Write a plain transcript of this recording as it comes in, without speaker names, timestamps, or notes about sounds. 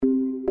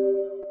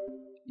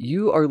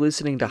You are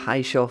listening to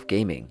High Shelf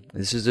Gaming.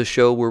 This is a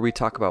show where we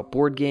talk about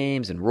board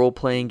games and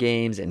role-playing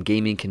games and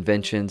gaming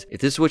conventions.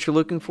 If this is what you're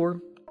looking for,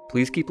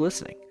 please keep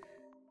listening.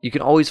 You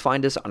can always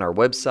find us on our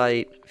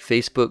website,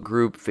 Facebook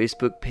group,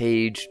 Facebook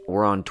page,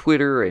 or on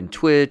Twitter and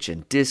Twitch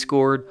and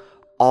Discord,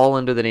 all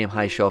under the name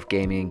High Shelf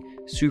Gaming.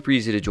 Super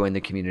easy to join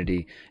the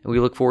community, and we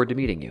look forward to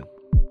meeting you.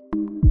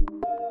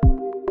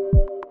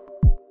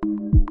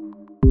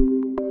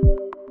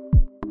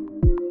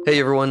 Hey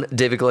everyone,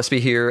 David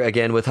Gillespie here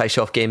again with High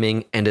Shelf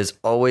Gaming, and as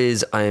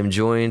always, I am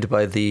joined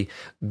by the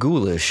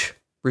ghoulish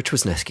Rich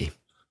Wisniewski.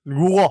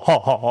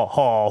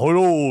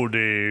 Hello,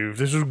 Dave.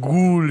 This is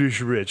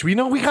ghoulish Rich. We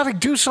got to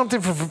do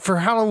something for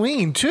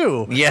Halloween,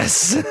 too.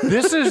 Yes.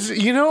 This is,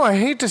 I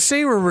hate to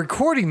say we're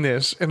recording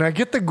this, and I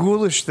get the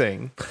ghoulish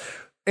thing,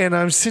 and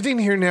I'm sitting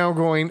here now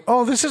going,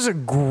 oh, this is a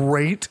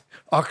great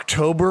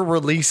October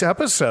release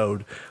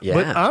episode. Yeah.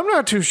 But I'm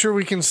not too sure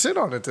we can sit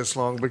on it this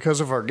long because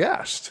of our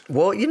guest.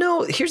 Well,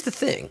 here's the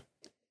thing.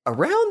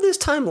 Around this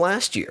time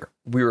last year,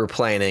 we were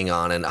planning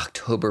on an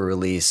October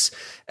release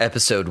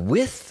episode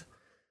with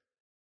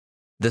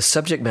the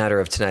subject matter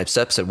of tonight's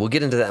episode. We'll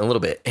get into that in a little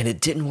bit, and it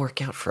didn't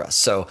work out for us.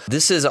 So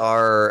this is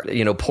our,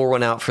 pour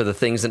one out for the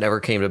things that never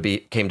came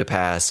to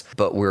pass.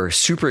 But we're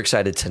super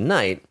excited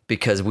tonight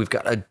because we've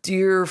got a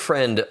dear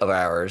friend of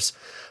ours,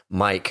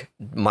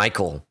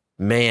 Michael.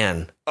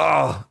 Man.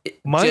 Oh,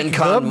 Gen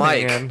Con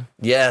Mike. Man.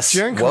 Yes.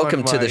 Welcome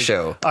Mike. To the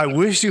show. I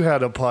wish you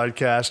had a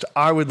podcast.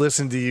 I would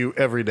listen to you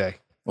every day.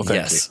 Well,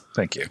 thank you.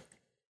 Thank you.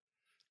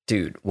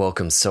 Dude,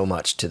 welcome so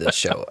much to this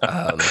show.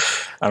 I'm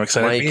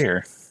excited Mike, to be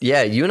here.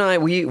 Yeah, you and I,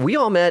 we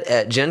all met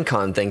at Gen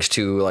Con thanks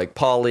to like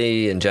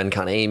Pauly and Gen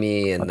Con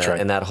Amy and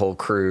and that whole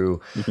crew.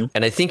 Mm-hmm.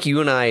 And I think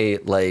you and I,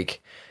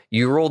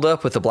 you rolled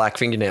up with the black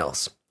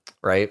fingernails,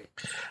 right?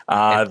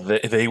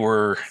 They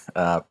were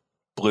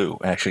blue,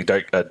 actually,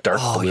 dark blue.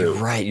 Oh, you're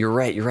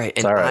right.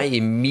 And I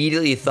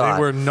immediately thought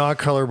they were not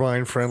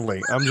colorblind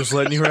friendly. I'm just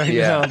letting you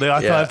know.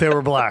 I thought they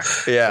were black.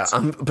 Yeah,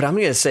 but I'm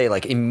gonna say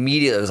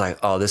immediately I was like,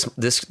 oh,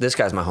 this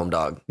guy's my home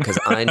dog, because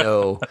I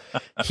know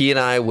he and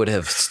I would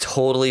have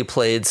totally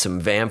played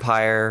some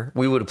Vampire.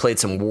 We would have played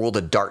some World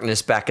of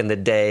Darkness back in the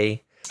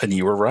day. And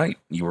you were right.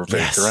 You were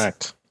very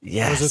correct.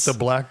 Yes. Was it the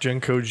black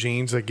Genco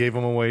jeans that gave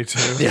him away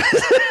too? Yeah.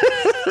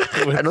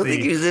 I don't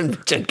think he was in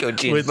Genco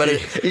jeans, but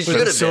he should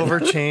have been. Silver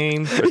chain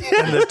and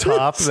the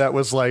top that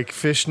was like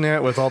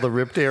fishnet with all the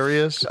ripped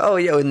areas. Oh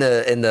yeah, in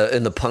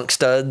the punk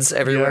studs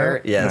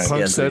everywhere. Yeah, yes,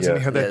 punk studs, and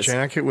he had that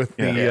jacket with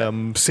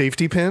the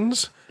safety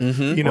pins.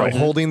 Mm-hmm.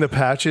 Holding the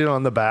patchet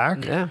on the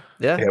back. Yeah,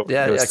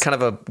 kind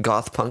of a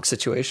goth punk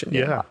situation.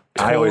 Yeah,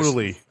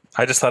 totally.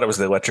 I just thought it was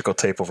the electrical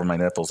tape over my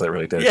nipples that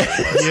really did. Yeah.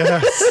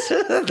 Yes.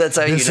 That's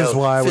how this is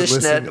why I would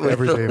listen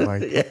every day,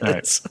 Mike.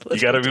 Yes. Right.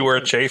 You got to be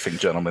wearing chafing,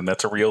 gentlemen.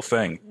 That's a real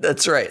thing.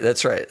 That's right.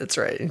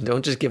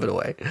 Don't just give it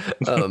away.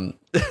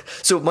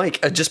 So,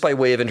 Mike, just by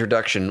way of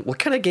introduction, what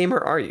kind of gamer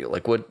are you?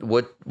 Like, what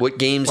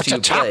games do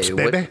you play?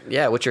 Baby?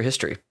 What's your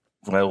history?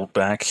 Well,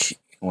 back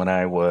when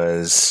I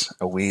was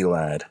a wee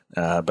lad,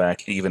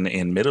 back even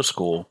in middle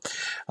school,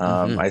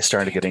 I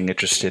started getting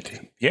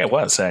interested. Yeah, it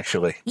was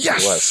actually.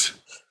 Yes. It was.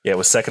 Yeah, it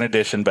was second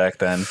edition back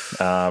then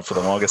for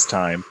the longest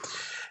time.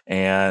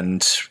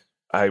 And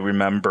I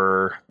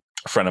remember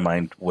a friend of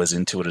mine was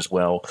into it as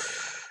well.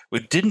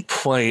 We didn't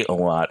play a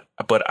lot,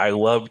 but I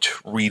loved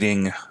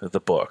reading the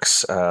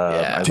books.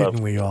 Didn't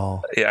we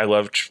all? I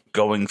loved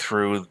going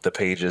through the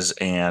pages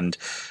and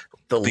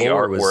the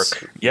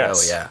artwork.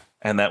 Yes. Oh, yeah.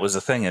 And that was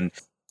the thing. And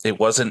it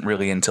wasn't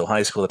really until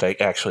high school that I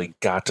actually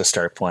got to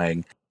start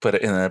playing.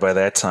 But by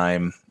that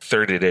time,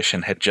 third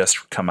edition had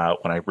just come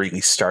out when I really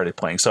started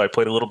playing. So I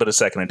played a little bit of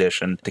second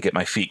edition to get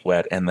my feet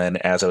wet. And then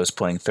as I was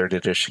playing, third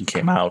edition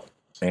came out,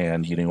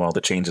 and you knew all the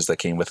changes that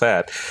came with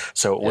that.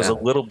 So it was a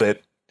little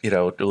bit, a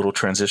little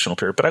transitional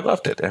period, but I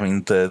loved it. I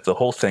mean, the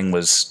whole thing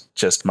was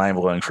just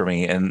mind-blowing for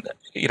me. And,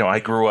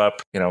 I grew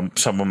up,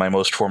 some of my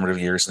most formative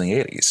years in the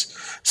 80s.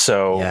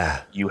 So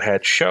you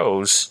had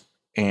shows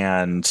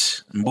and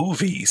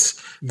movies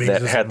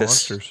that had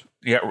this. Monsters.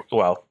 Yeah,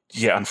 well.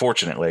 Yeah,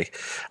 unfortunately,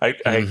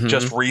 I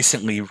just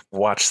recently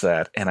watched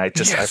that, and I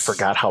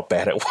forgot how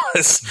bad it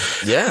was.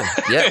 Yeah.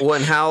 Well,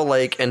 and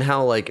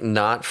how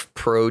not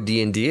pro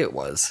D&D it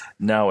was.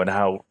 No, and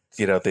how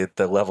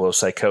the level of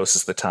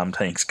psychosis that Tom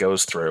Hanks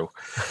goes through.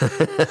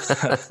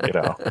 So,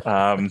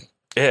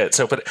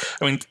 but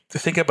I mean,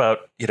 think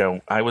about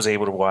I was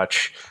able to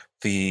watch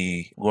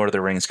the Lord of the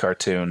Rings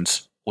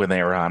cartoons when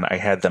they were on. I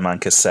had them on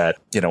cassette.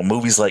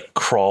 Movies like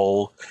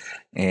Krull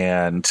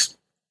and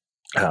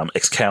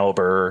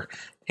Excalibur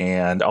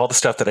and all the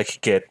stuff that I could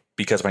get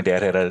because my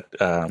dad had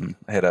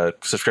a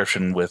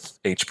subscription with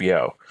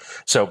HBO.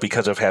 So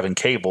because of having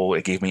cable,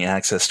 it gave me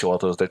access to all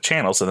those other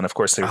channels. And then, of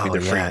course, there would be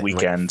the free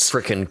weekends.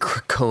 Like frickin'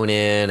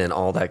 Conan and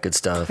all that good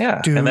stuff.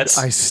 Yeah. Dude, and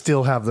I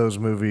still have those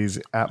movies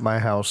at my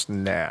house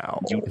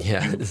now. You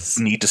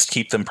need to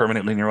keep them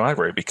permanently in your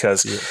library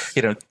because,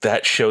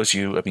 that shows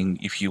you, I mean,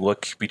 if you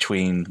look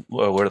between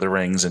Lord of the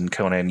Rings and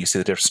Conan, you see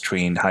the difference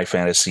between high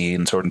fantasy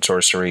and sword and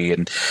sorcery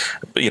and,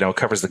 it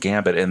covers the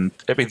gambit. And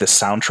I mean, the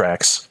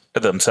soundtracks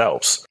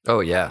themselves.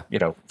 Oh, yeah. You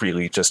know,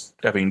 really just,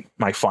 I mean,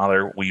 my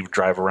father, we would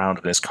drive around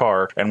in his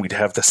car and we'd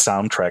have the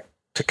soundtrack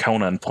to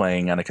Conan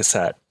playing on a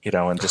cassette, you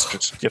know, and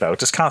just you know,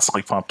 just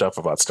constantly pumped up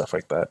about stuff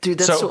like that. Dude,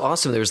 that's so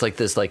awesome. There's like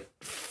this like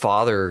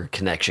father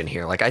connection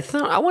here. Like I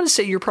want to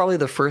say you're probably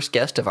the first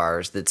guest of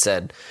ours that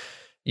said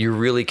you're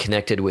really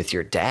connected with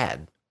your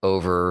dad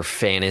over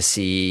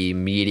fantasy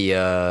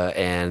media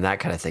and that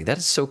kind of thing. That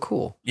is so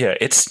cool. Yeah,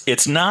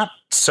 it's not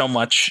so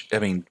much, I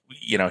mean,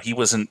 you know, he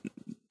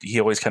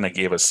always kind of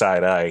gave a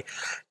side eye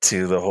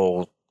to the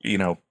whole, you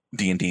know,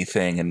 D&D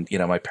thing. And, you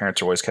know, my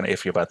parents are always kind of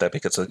iffy about that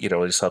because, you know,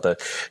 we saw the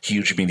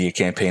huge media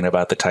campaign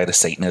about the tide of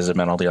Satanism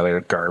and all the other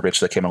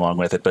garbage that came along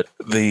with it. But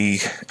the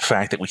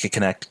fact that we could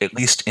connect, at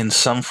least in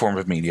some form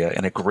of media,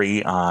 and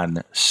agree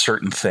on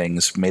certain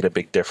things made a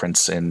big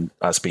difference in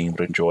us being able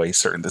to enjoy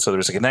certain. So there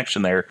was a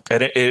connection there.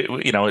 And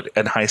you know,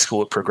 in high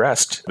school, it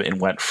progressed and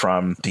went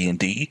from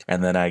D&D.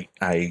 And then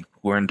I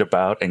learned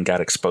about and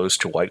got exposed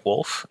to White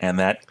Wolf. And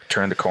that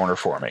turned a corner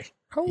for me.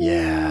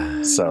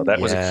 Yeah. So that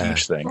was a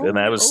huge thing. And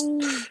that was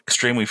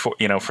extremely,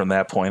 you know, from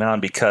that point on,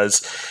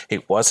 because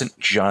it wasn't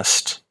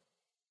just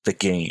the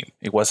game.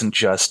 It wasn't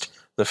just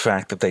the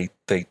fact that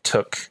they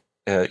took,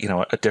 you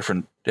know, a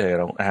different, you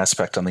know,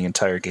 aspect on the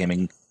entire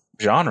gaming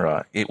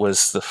genre. It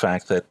was the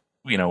fact that,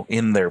 you know,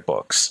 in their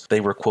books,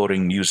 they were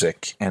quoting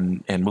music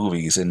and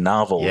movies and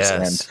novels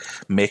and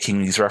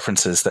making these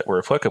references that were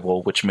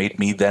applicable, which made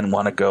me then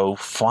want to go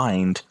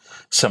find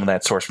some of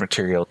that source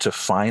material, to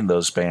find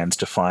those bands,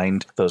 to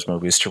find those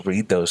movies, to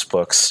read those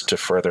books, to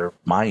further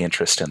my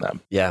interest in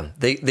them. Yeah,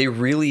 they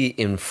really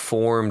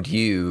informed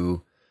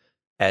you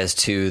as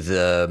to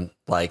the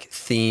like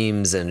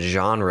themes and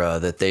genre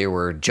that they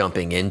were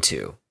jumping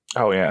into.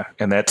 Oh yeah,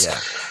 and that's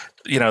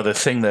you know, the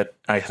thing that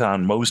I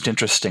found most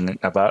interesting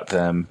about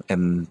them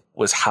and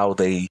was how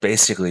they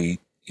basically,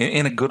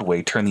 in a good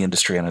way, turn the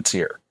industry on its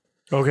ear.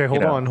 Okay,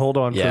 hold on.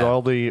 For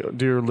all the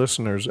dear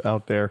listeners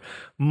out there,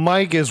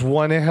 Mike is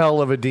one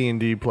hell of a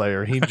D&D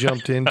player. He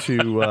jumped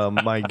into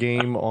my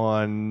game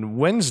on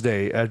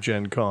Wednesday at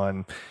Gen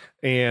Con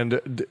and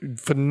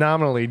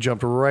phenomenally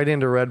jumped right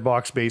into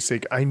Redbox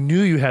Basic. I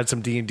knew you had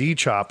some D&D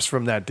chops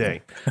from that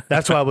day.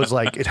 That's why I was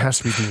like, it has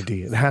to be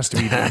D&D. It has to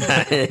be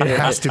D&D. It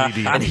has to be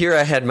D&D. And here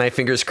I had my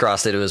fingers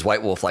crossed that it was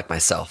White Wolf like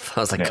myself.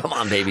 I was like, come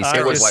on, baby.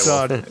 I White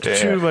saw Wolf.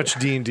 too much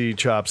D&D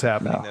chops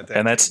happening. No.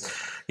 And that's,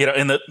 you know,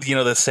 and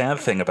the sad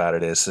thing about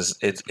it is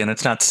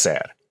it's not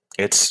sad.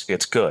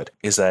 It's good,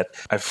 is that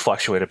I've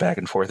fluctuated back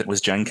and forth. It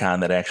was Gen Con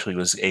that actually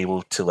was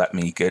able to let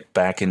me get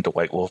back into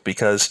White Wolf,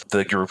 because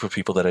the group of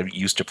people that I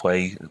used to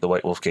play the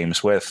White Wolf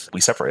games with, we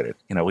separated.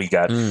 You know, we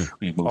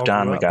moved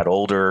on, we got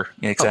older.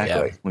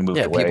 Exactly. We moved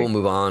away. People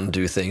move on,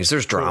 do things.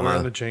 There's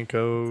drama. The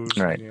Jenkos.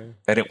 Right. Yeah.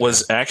 And it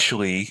was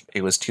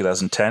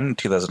 2010,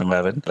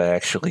 2011 that I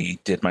actually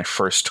did my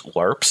first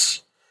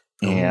LARPs.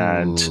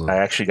 And I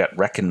actually got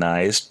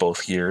recognized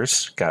both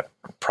years, got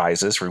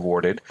prizes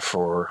rewarded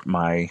for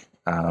my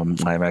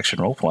live action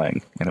role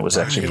playing, and it was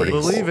actually pretty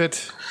cool. Believe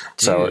it.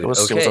 So it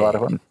was a lot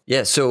of fun.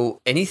 Yeah.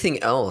 So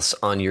anything else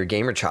on your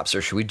gamer chops,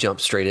 or should we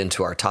jump straight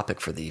into our topic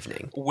for the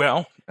evening?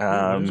 Well,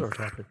 our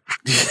topic.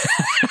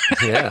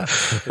 Yeah.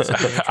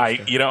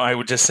 I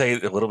would just say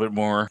a little bit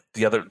more.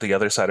 The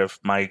other side of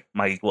my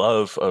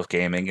love of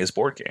gaming is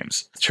board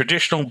games.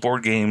 Traditional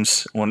board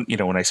games. When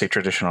I say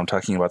traditional, I'm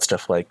talking about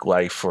stuff like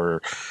Life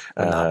or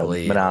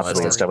Monopoly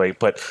and stuff like.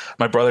 But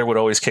my brother would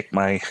always kick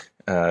my.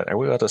 Are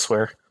we allowed to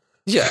swear?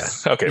 Yeah.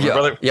 Okay.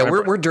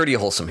 We're dirty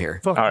wholesome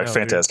here. All right.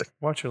 Fantastic. Dude.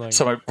 Watch your language.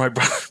 So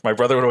my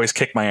brother would always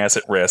kick my ass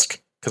at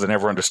Risk because I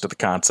never understood the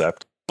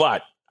concept,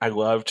 but I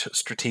loved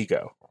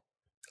Stratego.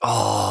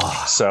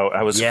 Oh. So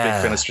I was a big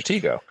fan of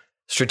Stratego.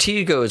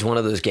 Stratego is one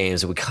of those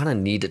games that we kind of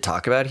need to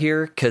talk about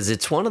here, because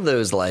it's one of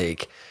those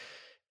like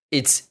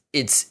it's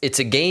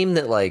a game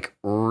that like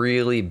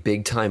really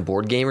big time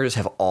board gamers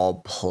have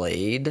all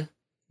played,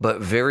 but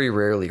very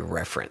rarely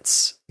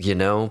reference,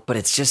 but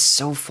it's just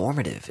so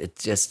formative. It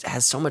just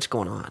has so much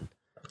going on.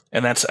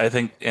 And that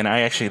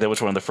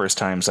was one of the first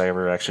times I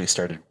ever actually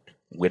started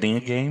winning a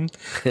game.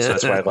 So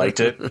that's why I liked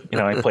it.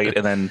 I played,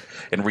 and then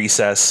in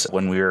recess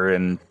when we were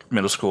in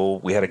middle school,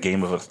 we had a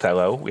game of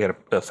Othello. We had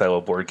a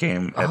Othello board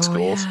game at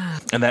schools. Yeah.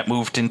 And that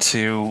moved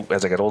into,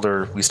 as I got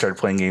older, we started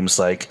playing games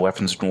like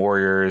Weapons and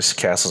Warriors,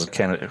 Castles and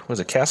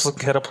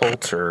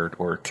Catapult,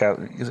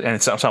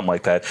 and something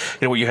like that.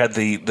 Where you had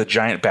the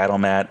giant battle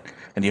mat,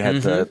 and you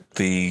had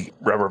the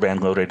rubber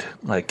band loaded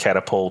like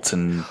catapults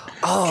and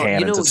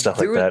cannons and stuff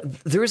like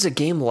that. There was a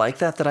game like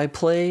that I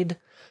played.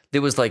 It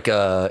was like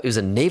it was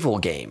a naval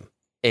game,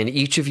 and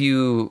each of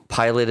you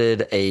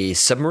piloted a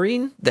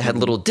submarine that had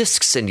little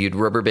discs, and you'd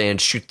rubber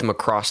band shoot them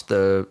across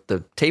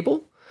the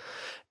table,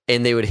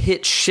 and they would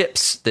hit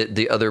ships that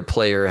the other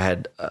player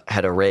had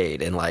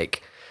arrayed, and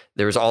like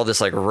there was all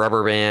this like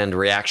rubber band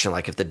reaction,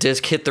 like if the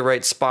disc hit the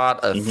right spot,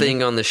 a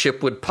thing on the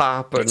ship would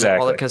pop, and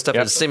all that kind of stuff.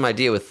 Yep. It's the same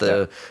idea with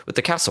the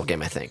castle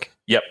game, I think.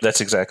 Yep,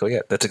 that's exactly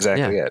it.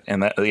 it.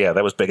 And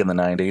that was big in the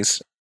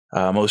 90s.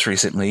 Most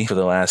recently, over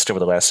the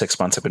last 6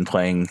 months, I've been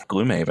playing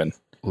Gloomhaven.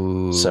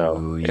 Ooh,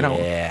 so,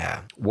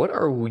 yeah. What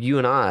are you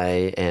and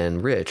I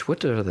and Rich,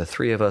 what are the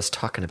three of us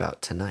talking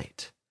about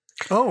tonight?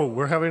 Oh,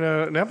 we're having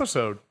an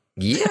episode.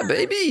 Yeah,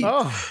 baby.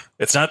 Oh,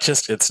 it's not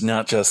just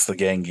the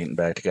gang getting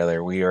back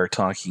together. We are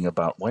talking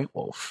about White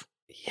Wolf.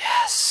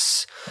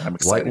 Yes. I'm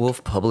excited. White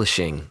Wolf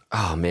Publishing.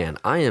 Oh, man,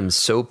 I am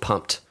so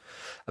pumped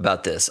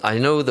about this. I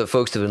know that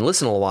folks that have been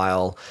listening a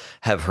while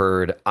have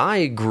heard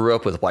I grew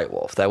up with White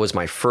Wolf. That was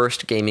my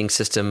first gaming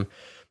system.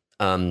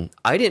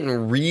 I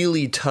didn't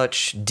really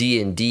touch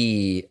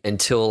D&D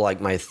until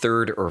like my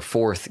third or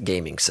fourth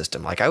gaming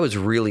system. Like I was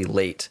really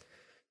late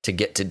to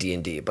get to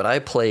D&D, but I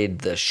played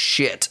the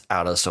shit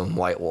out of some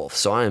White Wolf.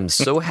 So I am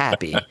so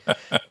happy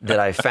that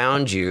I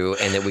found you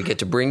and that we get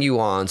to bring you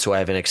on. So I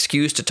have an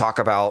excuse to talk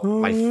about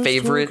my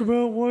favorite. Talk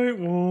about White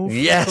Wolf.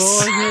 Yes.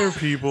 That's all I hear,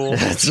 people.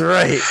 That's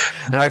right.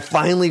 And I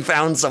finally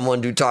found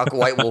someone to talk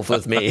White Wolf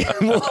with me.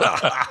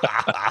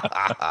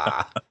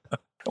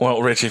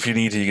 Well, Rich, if you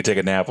need to, you can take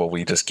a nap while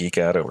we just geek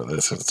out over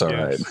this. It's all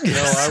right.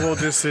 No, I will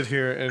just sit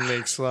here and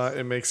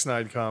make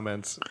snide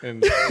comments and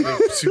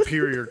make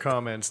superior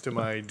comments to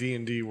my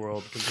D&D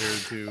world compared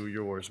to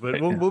yours. But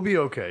we'll be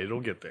okay.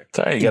 It'll get there. It's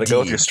all right. You got to go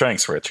with your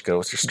strengths, Rich. Go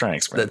with your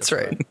strengths, man. That's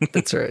right.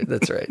 That's right.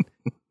 That's right.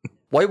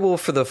 White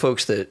Wolf, for the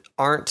folks that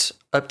aren't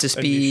up to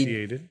speed.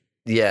 Initiated.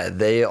 Yeah,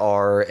 they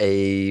are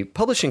a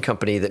publishing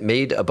company that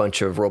made a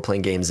bunch of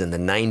role-playing games in the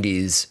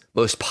 90s,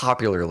 most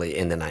popularly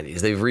in the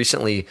 90s. They've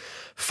recently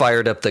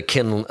fired up the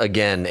kiln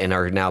again and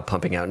are now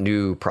pumping out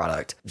new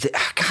product.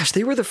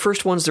 They were the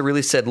first ones that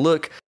really said,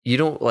 look, you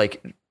don't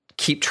like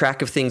keep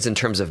track of things in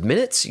terms of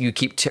minutes, you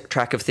keep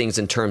track of things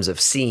in terms of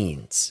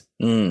scenes.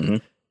 Mm-hmm.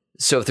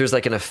 So if there's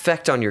like an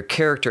effect on your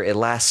character, it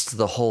lasts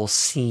the whole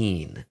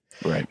scene.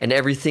 Right. And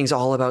everything's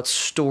all about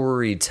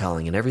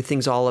storytelling, and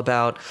everything's all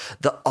about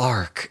the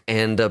arc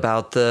and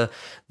about the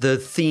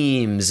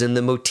themes and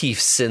the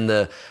motifs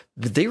and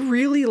they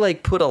really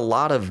like put a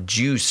lot of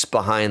juice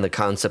behind the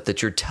concept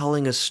that you're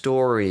telling a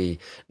story,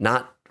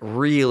 not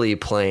really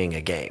playing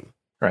a game.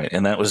 Right.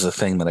 And that was the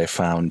thing that I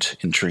found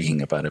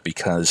intriguing about it,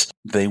 because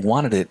they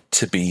wanted it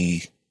to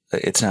be,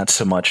 it's not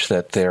so much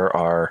that there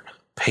are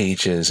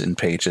pages and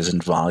pages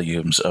and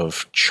volumes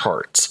of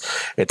charts.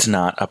 It's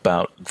not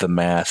about the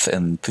math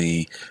and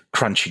the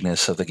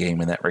crunchiness of the game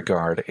in that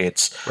regard.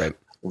 It's right.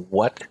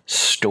 What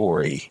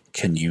story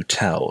can you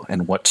tell,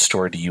 and what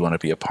story do you want to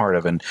be a part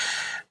of? And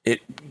it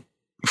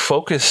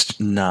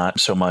focused not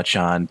so much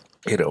on,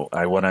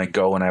 I want to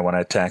go and I want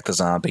to attack the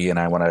zombie and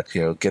I want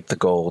to, get the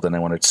gold and I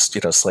want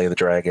to, slay the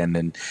dragon.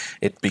 And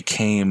it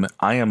became,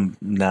 I am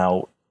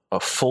now a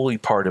fully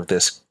part of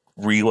this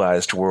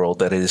realized world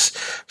that is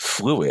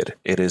fluid.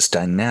 It is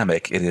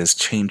dynamic. It is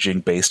changing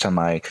based on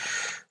my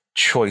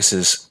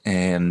choices.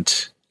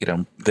 And,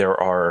 there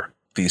are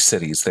these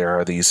cities, there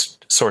are these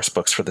source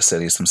books for the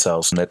cities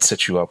themselves that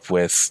set you up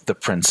with the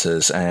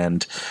princes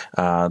and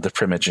the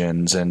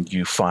primogens, and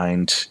you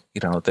find,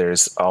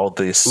 there's all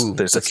this. Ooh,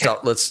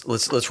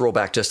 let's roll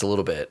back just a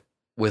little bit.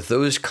 With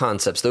those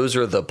concepts, those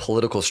are the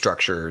political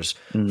structures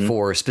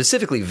for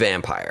specifically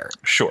vampire.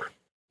 Sure.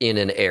 In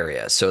an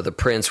area. So the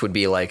prince would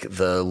be like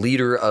the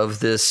leader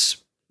of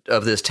this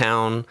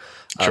town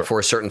sure. For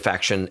a certain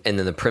faction, and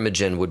then the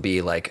primogen would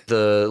be like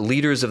the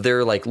leaders of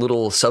their like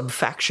little sub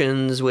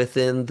factions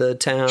within the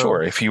town.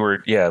 Sure. If you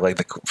were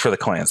for the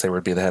clans, they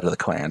would be the head of the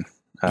clan.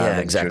 Yeah,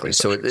 exactly.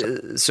 So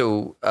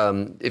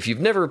if you've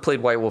never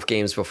played White Wolf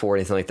games before or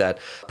anything like that,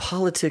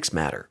 politics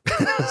matter.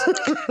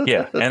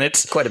 Yeah, and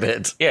it's quite a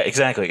bit. Yeah,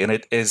 exactly. And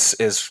it is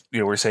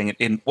we're saying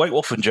in White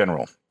Wolf in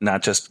general,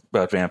 not just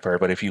about vampire,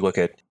 but if you look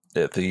at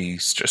the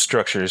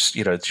structures,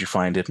 that you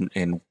find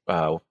in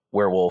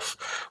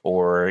werewolf,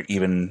 or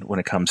even when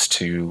it comes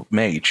to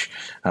mage,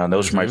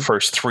 those are my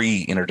first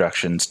three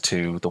introductions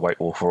to the White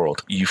Wolf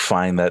world. You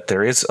find that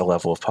there is a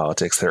level of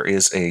politics, there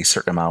is a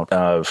certain amount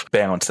of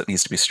balance that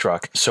needs to be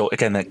struck. So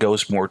again, that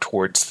goes more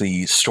towards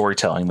the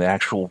storytelling, the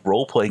actual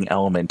role-playing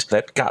element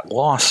that got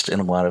lost in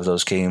a lot of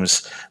those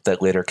games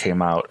that later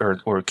came out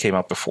or came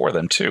out before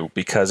them too,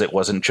 because it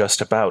wasn't just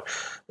about,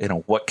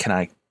 what can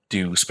I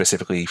do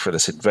specifically for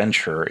this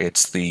adventure.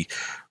 It's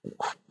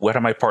how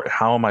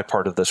am I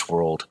part of this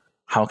world?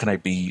 How can I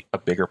be a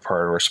bigger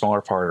part or a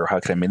smaller part, or how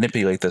can I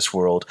manipulate this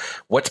world?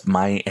 What's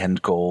my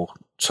end goal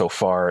so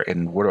far,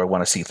 and where do I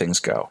want to see things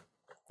go?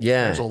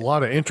 Yeah. There's a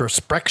lot of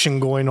introspection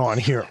going on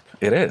here.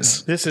 It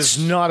is. This is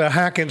not a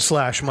hack and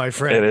slash, my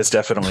friend. It is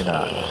definitely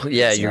not.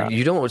 Yeah,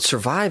 you don't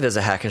survive as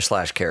a hack and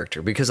slash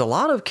character, because a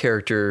lot of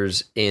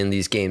characters in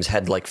these games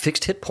had like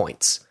fixed hit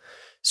points.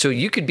 So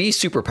you could be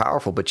super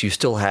powerful, but you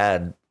still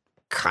had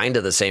kind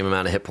of the same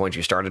amount of hit points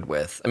you started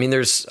with. I mean,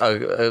 there's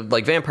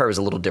like Vampire is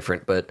a little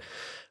different, but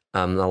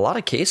in a lot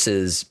of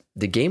cases,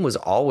 the game was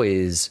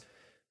always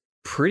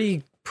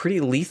pretty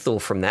lethal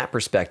from that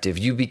perspective.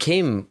 You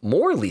became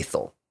more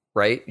lethal,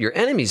 right? Your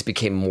enemies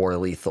became more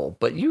lethal,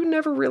 but you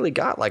never really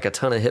got like a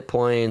ton of hit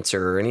points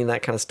or any of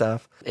that kind of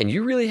stuff. And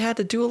you really had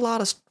to do a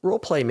lot of role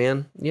play,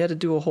 man. You had to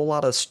do a whole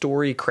lot of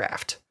story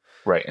craft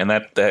Right, and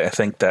that I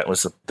think that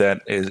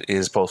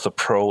is both a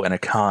pro and a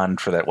con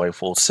for that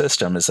White Wolf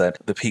system. Is that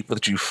the people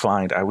that you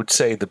find? I would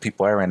say the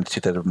people I ran into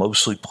that have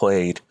mostly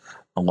played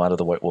a lot of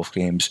the White Wolf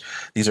games,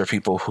 these are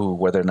people who,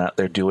 whether or not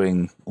they're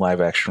doing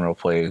live action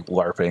roleplay,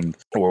 LARPing,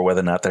 or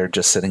whether or not they're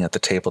just sitting at the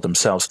table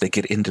themselves, they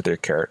get into their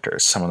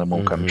characters. Some of them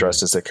will come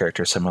dressed as their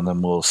character. Some of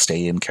them will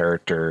stay in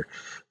character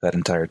that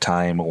entire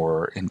time,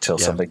 or until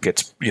something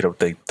gets,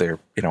 they're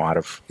out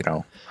of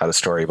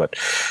story. But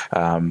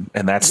and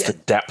that's the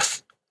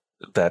depth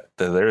that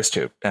there is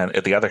to. And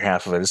the other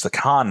half of it is the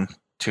con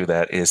to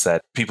that, is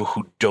that people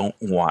who don't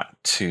want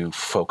to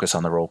focus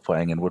on the role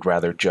playing and would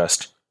rather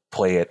just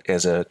play it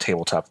as a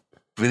tabletop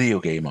video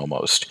game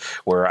almost,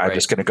 where I'm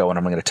just going to go and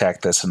I'm going to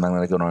attack this, and then I'm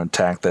going to go and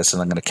attack this,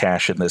 and I'm going to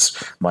cash in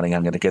this money,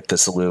 I'm going to get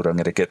this loot, I'm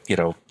going to get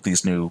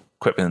these new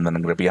equipment, and then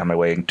I'm going to be on my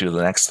way and do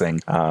the next thing.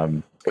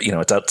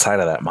 It's outside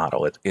of that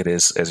model. It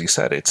is, as you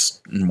said,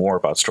 it's more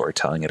about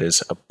storytelling. It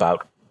is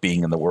about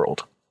being in the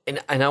world.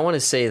 And I want to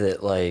say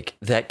that, like,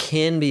 that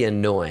can be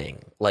annoying.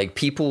 Like,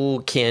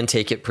 people can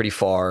take it pretty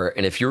far,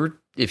 and if you're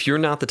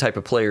not the type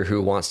of player who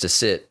wants to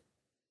sit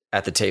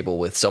at the table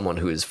with someone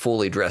who is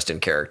fully dressed in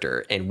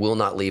character and will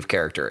not leave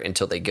character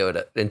until they get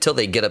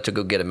up to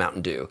go get a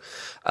Mountain Dew,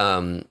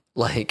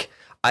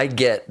 I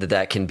get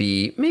that can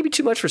be maybe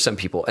too much for some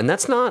people, and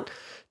that's not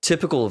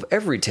typical of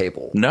every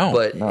table. No,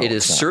 but it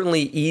is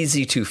certainly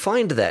easy to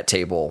find that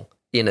table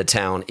in a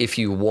town if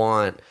you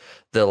want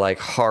the like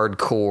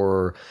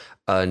hardcore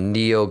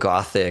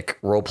neo-Gothic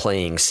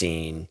role-playing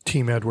scene.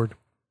 Team Edward.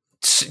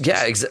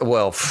 Yeah,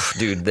 well,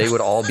 dude, they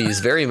would all be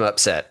very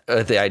upset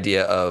at the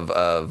idea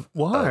of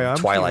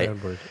Twilight.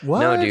 What?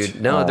 No, dude,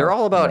 no, they're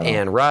all about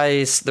Anne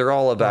Rice. They're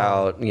all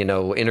about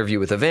Interview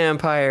with a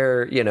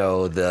Vampire.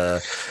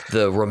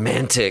 The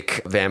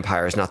romantic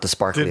vampires, not the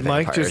sparkly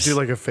vampires. Did Mike just do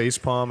like a face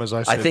palm as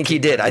I said? I think he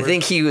did. I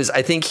think he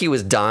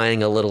was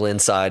dying a little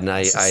inside, and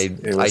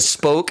I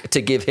spoke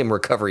to give him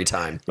recovery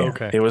time. Yeah.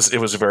 Okay, it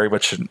was very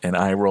much an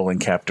eye rolling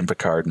Captain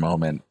Picard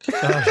moment.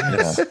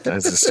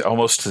 It's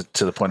almost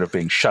to the point of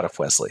being shut up.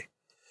 Wesley.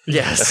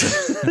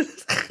 Yes.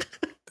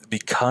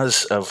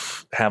 Because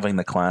of having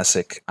the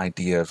classic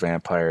idea of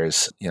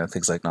vampires,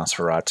 things like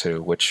Nosferatu,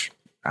 which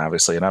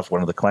obviously enough,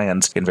 one of the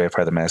clans in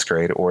Vampire the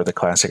Masquerade, or the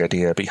classic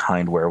idea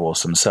behind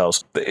werewolves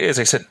themselves. As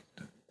I said,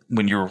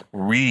 when you're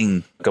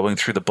going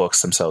through the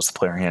books themselves, the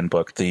player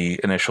handbook, the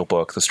initial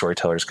book, the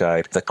storyteller's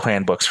guide, the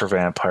clan books for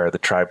vampire, the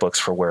tribe books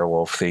for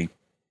werewolf, the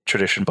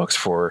tradition books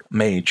for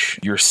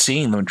mage, you're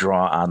seeing them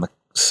draw on the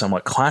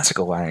somewhat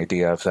classical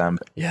idea of them,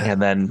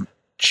 and then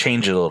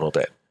change it a little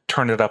bit,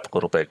 turn it up a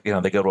little bit.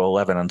 They go to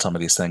 11 on some of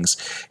these things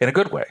in a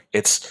good way.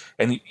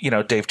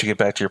 Dave, to get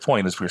back to your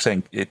point, as we were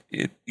saying,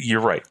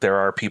 you're right. There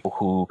are people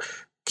who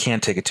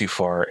can take it too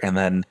far, and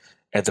then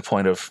at the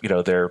point of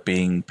they're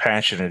being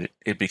passionate,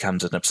 it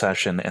becomes an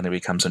obsession, and it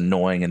becomes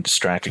annoying and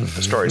distracting from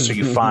the story. So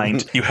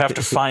you have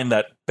to find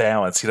that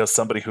balance.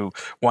 Somebody who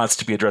wants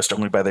to be addressed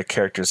only by their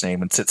character's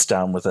name and sits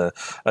down with a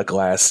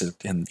glass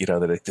and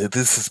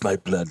this is my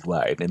blood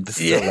wine and this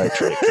is what I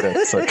drink.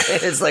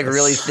 It's like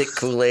really thick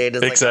Kool-Aid.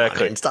 It's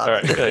exactly. Like, stop. All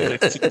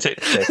right,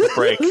 take a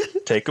break.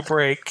 Take a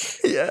break.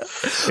 Yeah.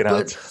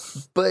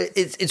 But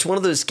it's one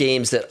of those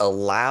games that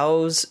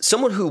allows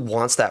someone who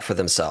wants that for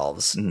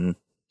themselves. Mm-hmm.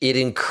 It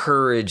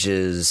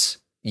encourages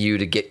you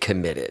to get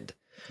committed.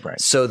 Right.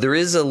 So there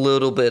is a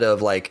little bit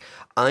of like,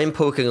 I'm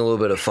poking a little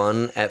bit of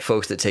fun at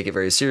folks that take it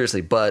very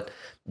seriously, but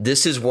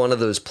this is one of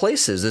those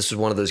places, this is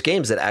one of those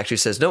games that actually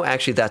says, no,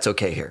 actually, that's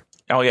okay here.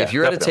 Oh, yeah. If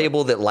you're definitely at a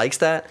table that likes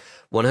that,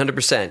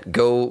 100%,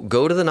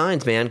 go to the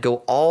nines, man. Go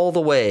all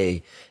the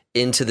way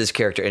into this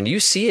character. And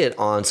you see it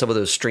on some of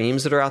those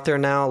streams that are out there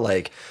now,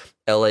 like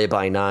LA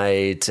by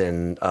Night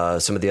and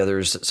some of the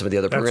other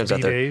programs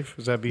out there. B-Dave?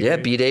 Is that B-Dave? Yeah,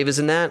 B-Dave is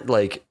in that.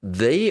 Like,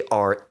 they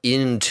are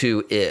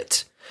into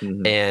it.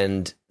 Mm-hmm.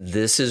 And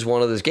this is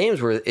one of those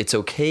games where it's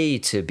okay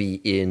to be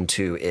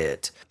into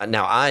it.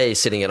 Now,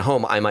 sitting at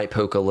home, I might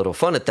poke a little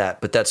fun at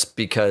that, but that's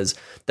because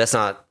that's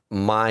not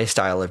my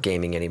style of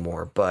gaming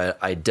anymore. But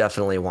I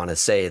definitely want to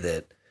say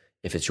that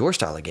if it's your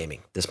style of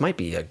gaming, this might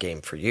be a game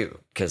for you,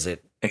 because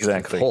it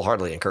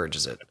wholeheartedly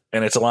encourages it.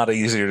 And it's a lot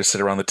easier to sit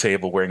around the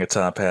table wearing a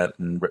top hat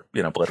and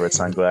blood red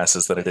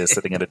sunglasses than it is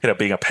sitting in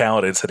being a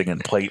paladin sitting in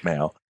plate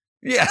mail.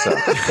 Yeah. So.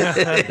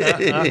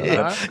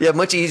 Yeah,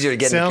 much easier to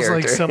get in character.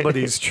 Sounds like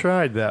somebody's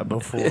tried that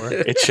before.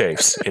 It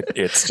chafes.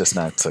 It's just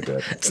not so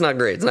good. It's not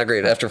great. It's not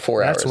great after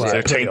 4 hours. That's why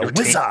I play a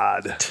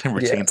wizard. It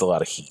retains a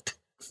lot of heat.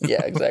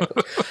 Yeah,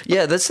 exactly.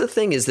 Yeah, that's the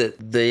thing, is that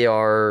they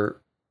are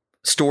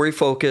story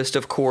focused.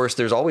 Of course,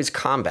 there's always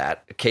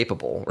combat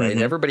capable, right?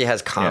 Mm-hmm. Everybody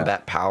has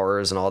combat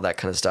powers and all that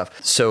kind of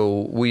stuff.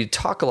 So we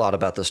talk a lot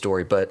about the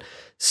story, but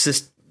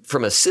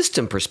from a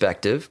system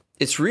perspective,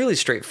 it's really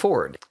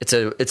straightforward.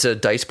 It's a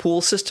dice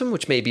pool system,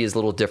 which maybe is a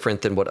little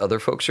different than what other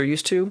folks are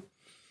used to.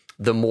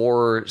 The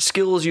more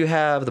skills you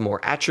have, the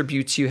more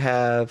attributes you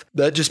have,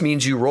 that just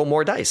means you roll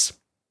more dice.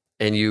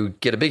 and you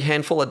get a big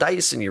handful of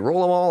dice and you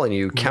roll them all and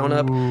you count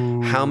up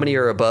how many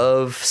are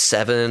above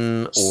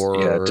 7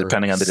 or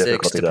depending on the 6,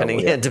 difficulty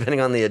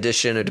depending on the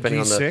addition or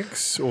depending D6 on the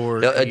D6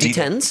 or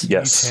D10s.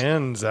 Yes,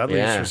 D10s. That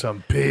leads for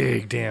some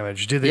big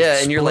damage. Did they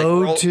explode and you're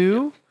like,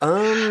 too?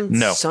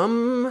 No.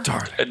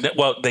 Darn.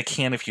 Well, they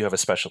can if you have a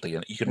specialty.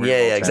 You can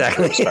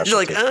exactly. You're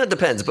like, it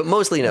depends, but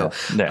mostly no.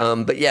 Yeah.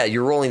 But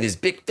you're rolling these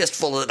big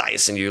fistful of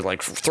dice, and you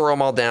like throw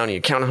them all down. And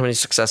you count how many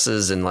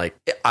successes, and like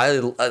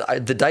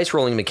the dice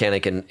rolling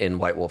mechanic in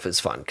White Wolf is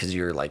fun because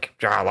you're like,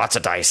 lots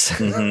of dice,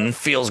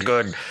 feels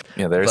good.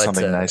 Yeah, there's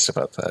something nice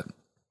about that.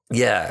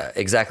 Yeah,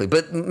 exactly.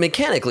 But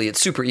mechanically,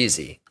 it's super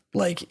easy.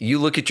 Like you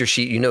look at your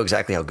sheet, you know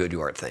exactly how good you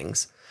are at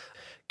things.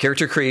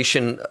 Character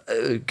creation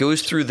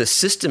goes through the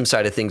system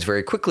side of things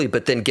very quickly,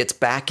 but then gets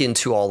back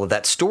into all of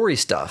that story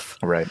stuff.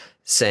 Right.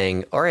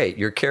 Saying, all right,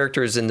 your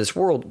characters in this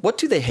world, what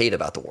do they hate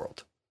about the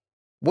world?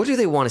 What do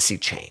they want to see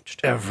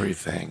changed?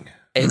 Everything.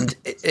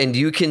 And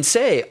you can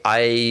say,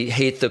 I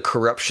hate the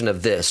corruption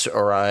of this,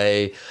 or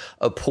I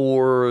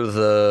abhor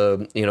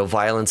the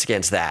violence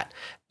against that.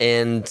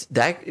 And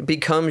that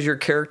becomes your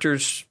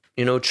character's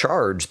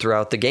charge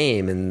throughout the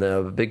game and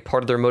a big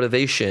part of their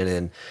motivation.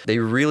 And they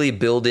really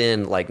build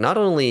in like not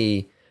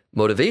only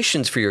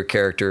motivations for your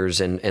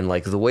characters and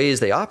like the ways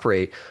they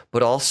operate,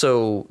 but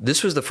also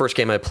this was the first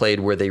game I played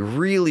where they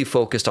really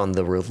focused on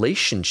the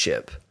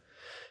relationship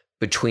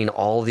between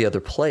all the other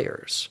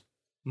players.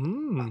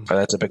 Oh,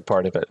 that's a big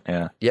part of it.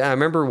 Yeah. Yeah. I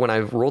remember when I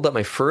rolled up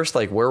my first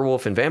like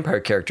werewolf and vampire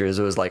characters,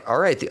 it was like, all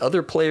right, the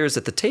other players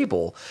at the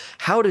table,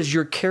 how does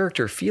your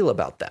character feel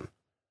about them?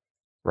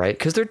 Right?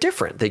 Because they're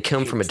different. They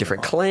come from a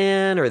different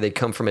clan or they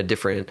come from a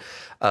different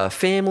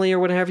family or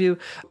what have you.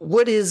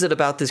 What is it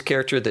about this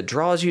character that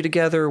draws you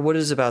together? What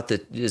is about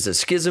that is a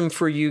schism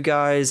for you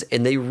guys?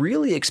 And they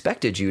really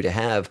expected you to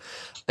have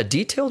a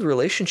detailed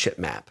relationship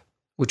map,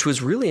 which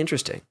was really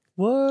interesting.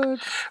 What?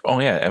 Oh,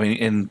 yeah. I mean,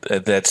 and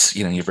that's,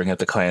 you bring up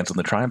the clans and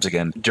the tribes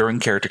again. During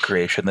character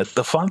creation,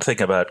 the fun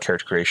thing about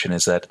character creation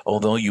is that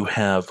although you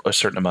have a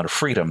certain amount of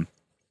freedom,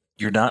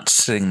 you're not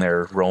sitting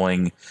there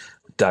rolling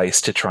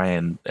dice to try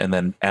and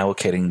then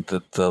allocating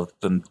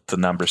the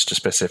numbers to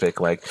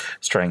specific like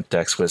strength,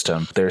 dex,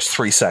 wisdom. There's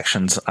 3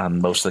 sections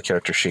on most of the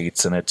character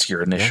sheets, and it's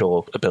your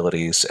initial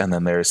abilities, and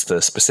then there's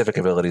the specific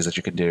abilities that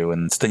you can do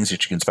and things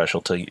that you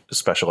can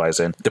specialize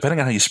in, depending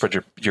on how you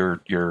spread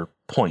your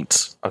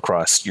points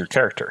across your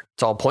character.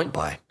 It's all point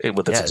buy.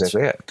 That's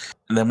exactly it.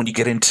 And then when you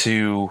get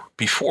into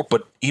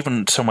but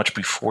even so much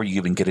before you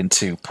even get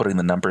into putting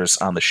the numbers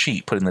on the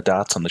sheet, putting the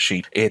dots on the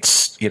sheet,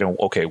 it's,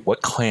 okay,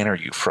 what clan are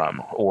you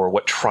from? Or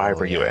what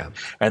tribe are you in?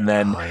 And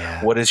then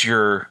what is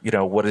your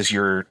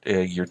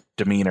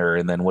demeanor?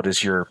 And then what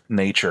is your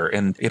nature?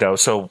 And,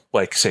 so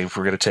like, say if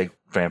we're going to take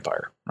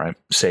vampire, right?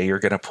 Say you're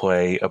going to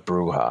play a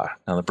Brujah.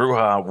 Now the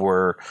Brujah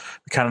were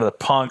kind of the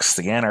punks,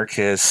 the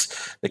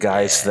anarchists, the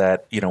guys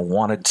that,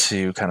 wanted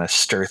to kind of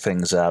stir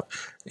things up,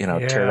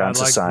 tear down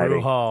society.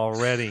 Brujah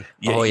already.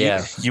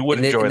 Yeah, you would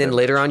enjoy it. And them. then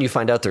later on you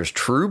find out there's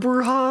true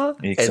Brujah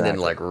and then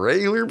like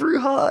regular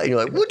Brujah, and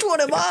you're like, which one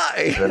am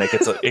I? Then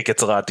it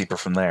gets a lot deeper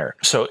from there.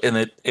 So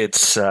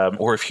it's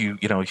or if you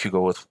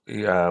go with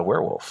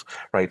werewolf,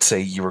 right?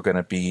 Say you were going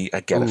to be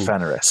a Get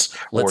Fenris.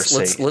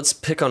 Let's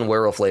pick on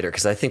werewolf later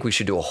because I think we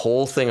should do a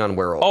whole thing on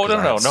werewolf. Oh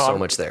no, so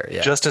much there.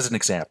 Yeah. Just as an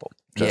example.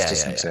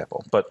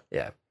 Example. But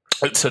yeah.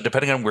 So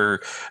depending on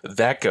where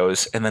that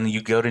goes, and then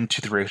you go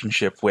into the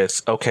relationship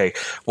with, okay,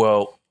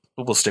 well,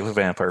 we'll stick with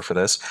vampire for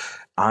this.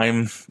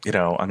 I'm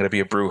going to be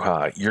a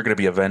Brujah. You're going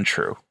to be a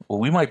Ventru. Well,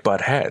 we might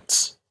butt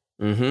heads.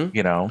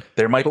 Mm-hmm.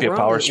 There might be a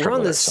power struggle. We're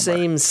on the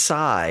same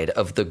side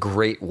of the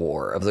Great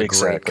War, of the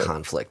Great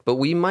Conflict, but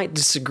we might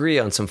disagree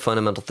on some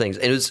fundamental things.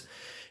 And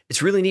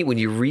it's really neat when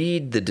you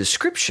read the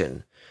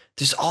description.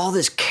 There's all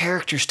this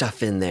character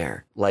stuff in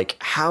there. Like,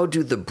 how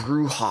do the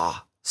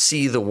Brujah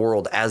see the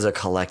world as a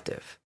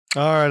collective?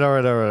 All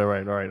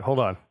right. Hold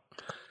on.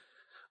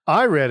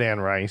 I read Anne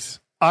Rice.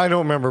 I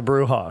don't remember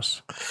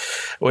Brujahs.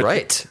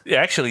 Right.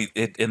 Actually,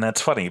 and that's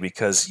funny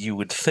because you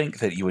would think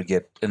that you would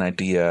get an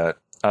idea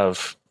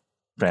of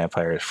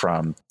vampires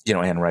from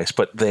Anne Rice,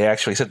 but they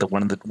actually said that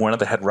one of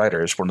the head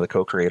writers, one of the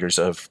co-creators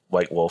of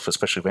White Wolf,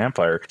 especially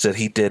Vampire, said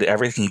he did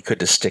everything he could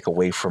to stick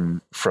away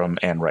from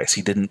Anne Rice.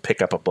 He didn't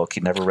pick up a book. He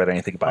never read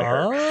anything by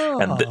her,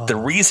 and the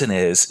reason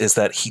is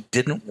that he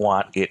didn't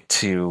want it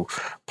to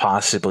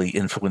possibly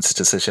influence his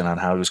decision on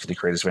how he was going to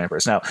create his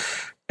vampires. Now,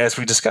 as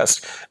we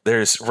discussed,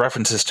 there's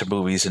references to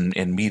movies and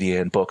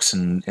media and books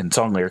and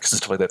song lyrics and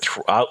stuff like that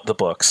throughout the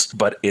books,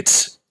 but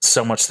it's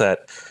so much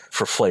that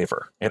for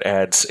flavor,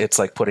 it's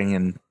like putting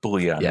in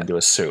bouillon into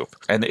a soup.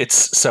 And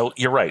so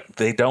you're right.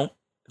 They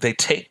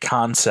take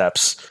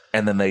concepts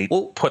and then they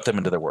put them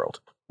into their world.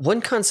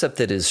 One concept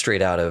that is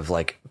straight out of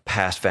like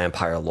past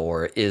vampire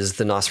lore is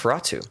the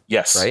Nosferatu.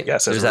 Yes. Right?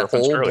 Yes. There's that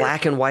old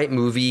black and white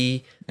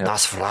movie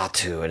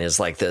Nosferatu, and is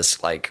like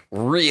this like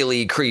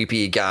really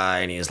creepy guy,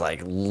 and he's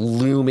like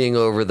looming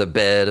over the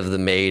bed of the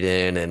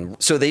maiden.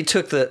 And so they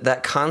took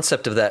that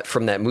concept of that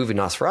from that movie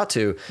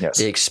Nosferatu,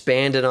 they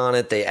expanded on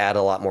it, they add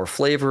a lot more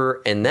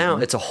flavor, and now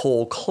it's a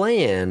whole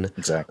clan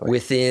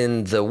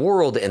within the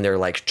world, and they're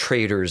like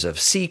traders of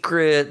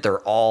secret. They're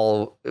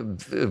all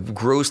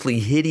grossly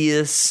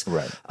hideous.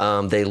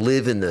 They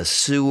live in the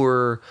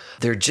sewer.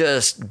 They're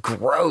just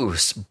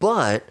gross,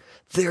 but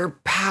they're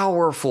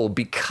powerful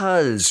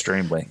because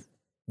extremely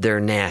they're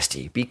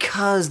nasty,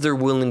 because they're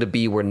willing to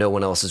be where no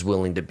one else is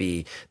willing to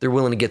be. They're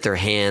willing to get their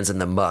hands in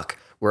the muck,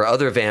 where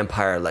other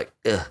vampire are like,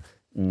 ugh,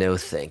 no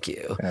thank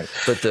you.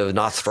 But the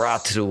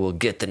Nosferatu will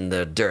get in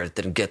the dirt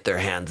and get their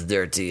hands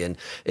dirty. And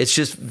it's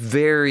just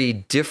very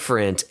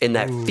different in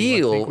that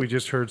feel. I think we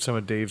just heard some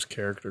of Dave's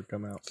character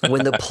come out.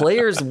 When the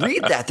players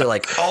read that, they're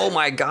like, oh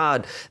my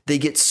God, they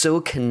get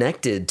so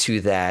connected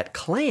to that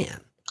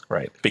clan.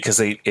 Right, because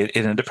it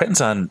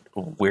depends on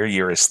where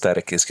your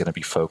aesthetic is going to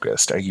be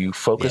focused. Are you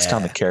focused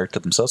on the character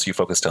themselves? Are you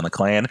focused on the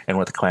clan and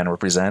what the clan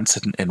represents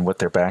and what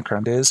their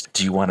background is?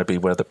 Do you want to be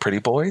one of the pretty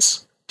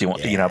boys? Do you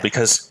want,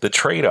 because the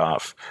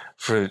trade-off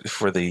for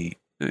the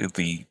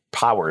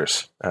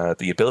powers,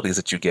 the abilities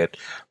that you get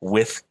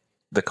with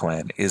the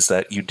clan is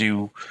that you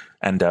do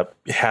end up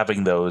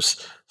having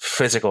those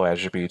physical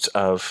attributes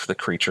of the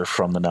creature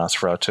from the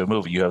Nosferatu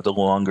movie. You have the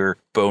longer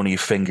bony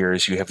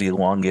fingers, you have the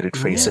elongated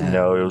face and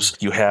nose,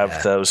 you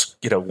have those,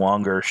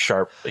 longer,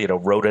 sharp,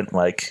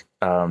 rodent-like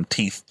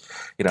teeth,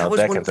 that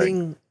kind of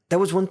thing. That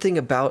was one thing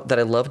that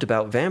I loved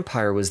about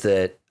Vampire, was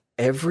that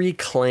every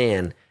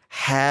clan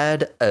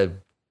had a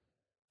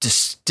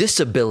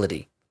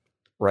disability,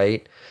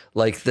 right?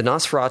 Like the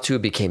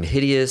Nosferatu became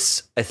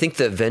hideous. I think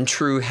the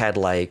Ventrue had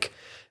like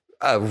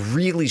a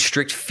really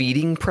strict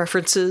feeding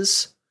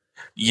preferences.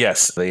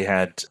 Yes, they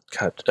had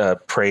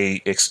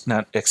prey,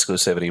 not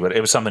exclusivity, but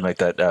it was something like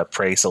that,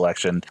 prey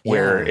selection,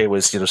 where it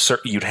was,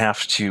 you'd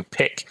have to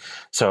pick.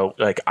 So,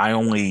 like, I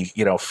only,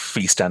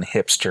 feast on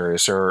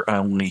hipsters, or I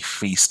only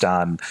feast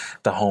on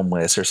the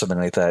homeless, or something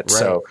like that. Right.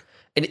 So,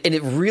 and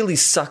it really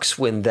sucks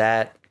when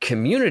that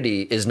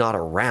community is not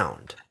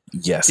around.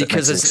 Yes,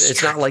 because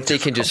it's not like they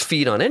can just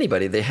feed on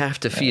anybody. They have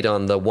to feed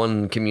on the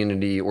one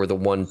community or the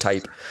one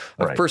type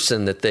of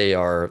person that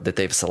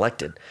they've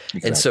selected.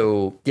 Exactly. And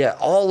so,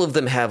 all of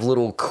them have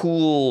little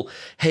cool,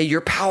 hey, you're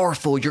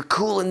powerful, you're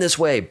cool in this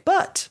way,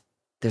 but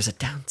there's a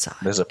downside.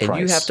 There's a price. And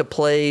you have to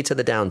play to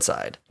the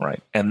downside.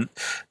 Right. And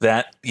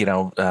that,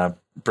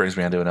 brings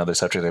me on to another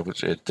subject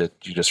that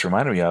you just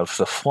reminded me of,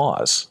 the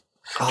flaws.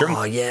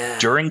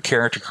 During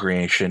character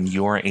creation,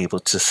 you are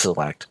able to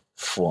select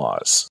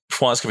flaws.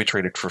 Flaws can be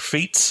traded for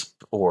feats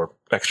or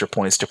extra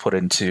points to put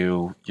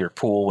into your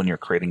pool when you're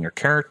creating your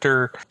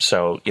character.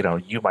 So,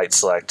 you might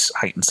select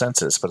heightened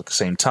senses, but at the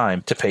same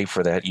time, to pay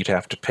for that, you'd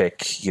have to pick,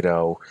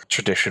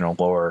 traditional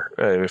lore.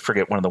 I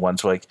forget one of the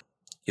ones like,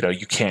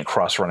 you can't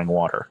cross running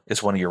water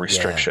is one of your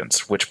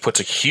restrictions, which puts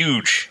a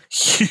huge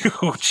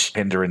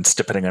hindrance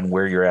depending on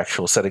where your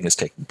actual setting is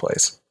taking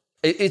place.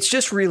 It's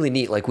just really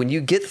neat. Like when you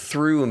get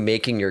through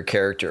making your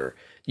character,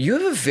 you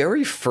have a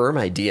very firm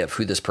idea of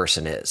who this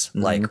person is.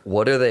 Mm-hmm. Like,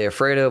 what are they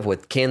afraid of?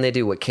 What can they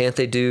do? What can't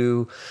they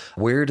do?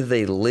 Where do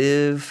they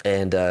live?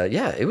 And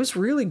it was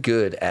really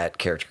good at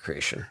character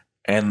creation.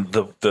 And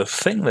the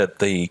thing that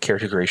the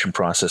character creation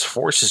process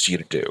forces you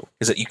to do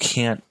is that you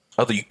can't,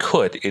 although you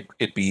could,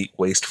 it'd be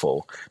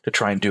wasteful to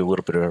try and do a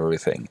little bit of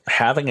everything.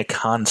 Having a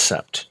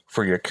concept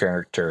for your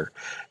character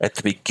at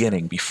the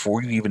beginning,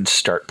 before you even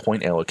start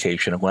point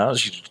allocation,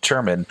 allows you to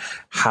determine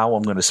how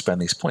I'm going to spend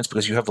these points,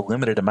 because you have a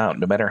limited amount.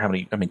 No matter how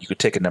many, you could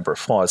take a number of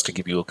flaws to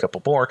give you a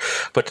couple more,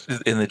 but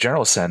in the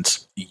general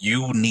sense,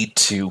 you need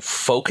to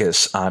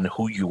focus on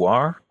who you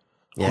are,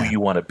 who you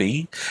want to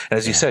be. And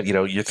as you said,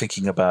 you're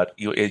thinking about,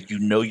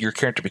 your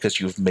character because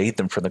you've made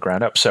them from the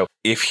ground up. So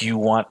if you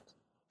want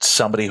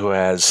somebody who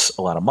has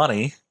a lot of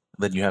money,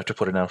 then you have to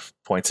put enough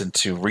points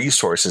into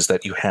resources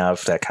that you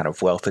have that kind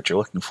of wealth that you're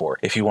looking for.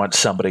 If you want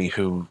somebody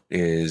who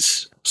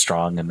is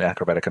strong and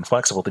acrobatic and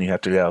flexible, then you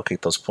have to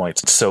allocate those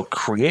points. So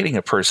creating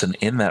a person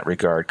in that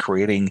regard,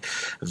 creating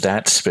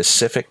that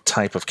specific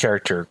type of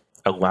character,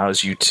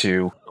 allows you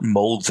to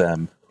mold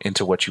them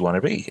into what you want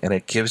to be. And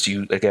it gives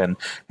you, again,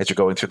 as you're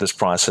going through this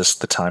process,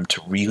 the time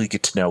to really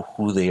get to know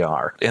who they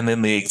are. And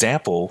then the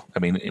example,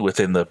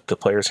 within the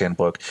player's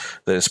handbook,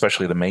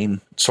 especially the main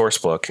source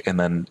book, and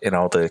then in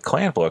all the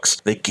clan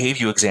books, they gave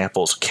you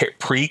examples,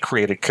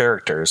 pre-created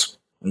characters,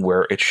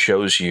 where it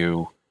shows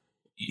you,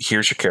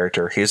 here's your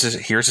character, here's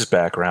his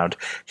background,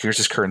 here's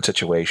his current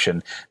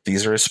situation,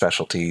 these are his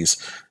specialties,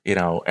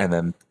 and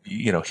then,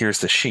 here's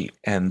the sheet.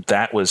 And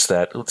that was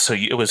that. So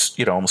it was,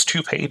 almost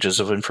 2 pages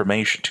of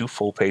information, 2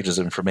 full pages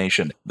of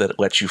information that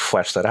lets you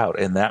flesh that out.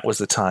 And that was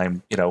the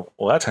time, a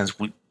lot of times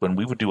when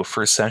we would do a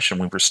first session,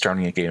 when we were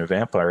starting a game of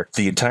Vampire,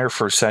 the entire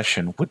first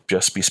session would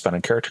just be spent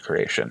on character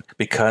creation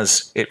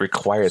because it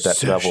required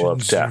that level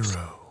of depth.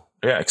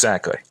 Yeah,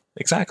 exactly.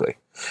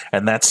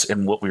 And that's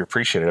what we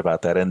appreciated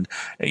about that. And,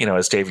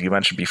 as Dave, you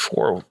mentioned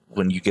before,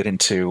 when you get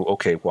into,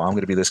 okay, well, I'm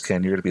going to be this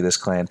clan, you're going to be this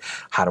clan.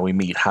 How do we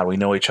meet? How do we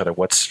know each other?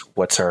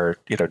 What's our,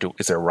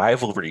 is there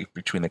rivalry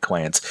between the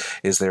clans?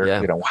 Is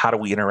there, how do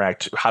we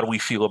interact? How do we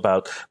feel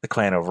about the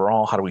clan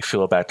overall? How do we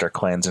feel about our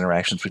clan's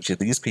interactions with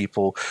these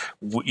people?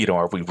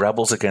 Are we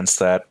rebels against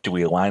that? Do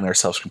we align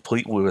ourselves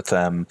completely with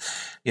them?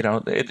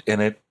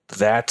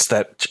 That's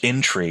that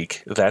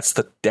intrigue. That's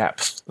the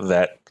depth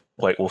that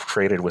White Wolf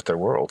created with their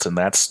worlds. And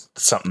that's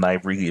something I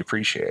really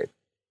appreciate.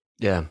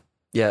 Yeah.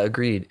 Yeah,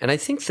 agreed. And I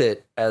think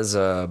that as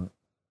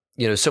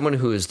someone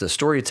who is the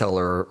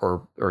storyteller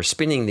or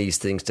spinning these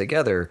things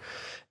together,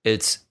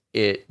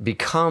 it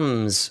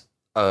becomes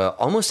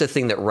almost a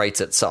thing that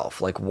writes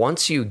itself. Like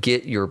once you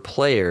get your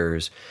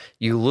players,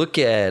 you look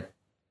at,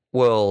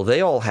 well,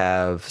 they all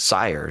have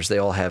sires. They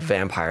all have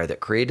vampire that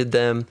created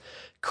them.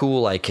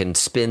 Cool, I can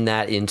spin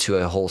that into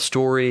a whole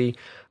story.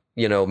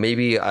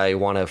 Maybe I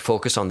want to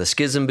focus on the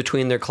schism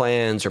between their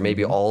clans, or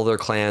maybe all their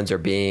clans are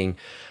being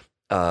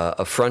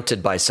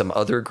affronted by some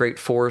other great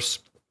force.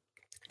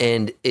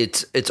 And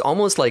it's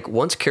almost like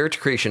once character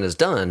creation is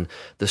done,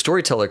 the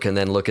storyteller can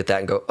then look at that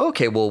and go,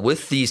 okay, well,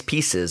 with these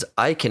pieces,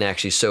 I can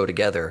actually sew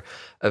together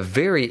a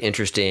very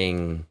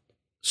interesting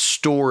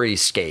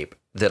storyscape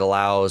that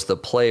allows the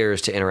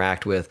players to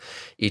interact with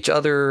each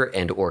other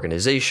and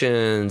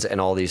organizations and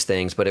all these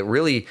things. But it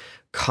really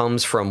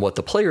comes from what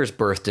the players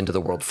birthed into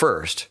the world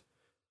first.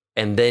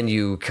 And then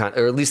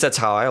or at least that's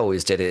how I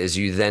always did it, is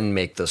you then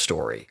make the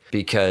story.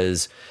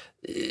 Because,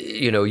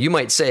 you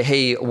might say,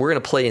 hey, we're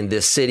going to play in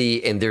this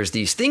city and there's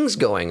these things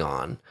going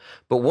on.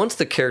 But once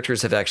the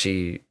characters have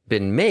actually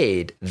been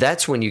made,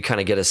 that's when you kind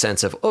of get a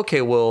sense of,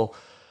 okay, well,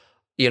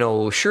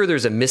 sure,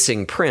 there's a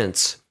missing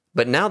prince.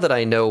 But now that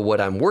I know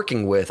what I'm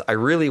working with, I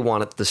really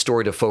want the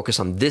story to focus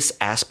on this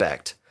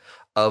aspect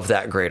of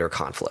that greater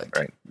conflict.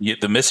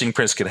 Right. The missing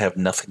prince could have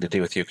nothing to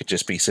do with you. It could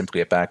just be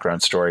simply a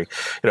background story,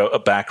 a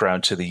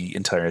background to the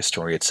entire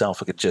story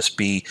itself. It could just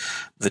be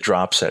the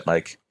drop set.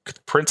 Like, the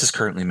prince is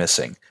currently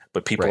missing,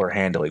 but people are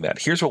handling that.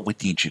 Here's what we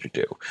need you to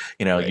do.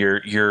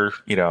 You're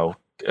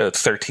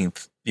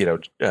 13th,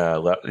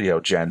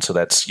 gen. So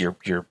that's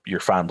your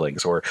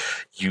foundlings, or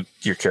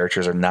your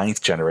characters are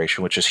 9th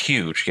generation, which is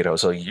huge.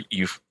 So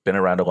you've been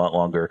around a lot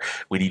longer.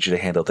 We need you to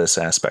handle this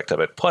aspect of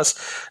it.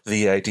 Plus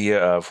the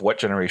idea of what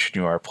generation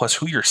you are, plus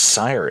who your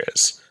sire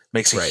is,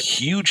 makes a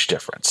huge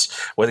difference.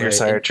 Whether your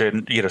sire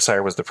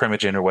was the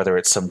Primogen, or whether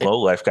it's some low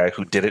life guy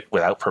who did it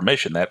without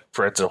permission, that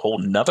adds a whole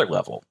nother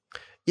level.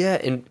 Yeah,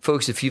 and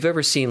folks, if you've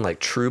ever seen like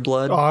True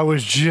Blood, I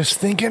was just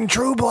thinking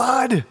True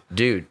Blood,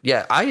 dude.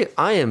 Yeah, I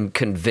am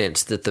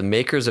convinced that the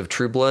makers of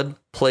True Blood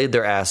played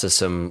their asses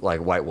some like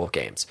White Wolf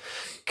games,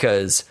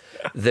 because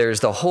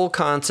there's the whole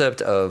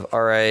concept of,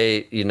 all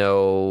right,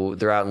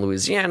 they're out in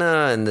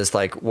Louisiana, and this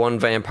like one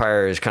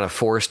vampire is kind of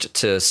forced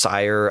to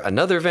sire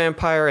another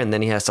vampire, and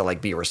then he has to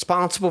like be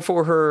responsible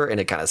for her, and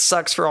it kind of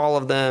sucks for all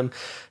of them.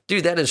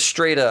 Dude, that is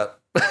straight up.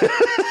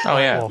 Oh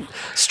yeah,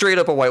 straight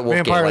up a White Wolf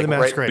Vampire game,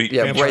 like right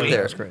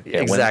there.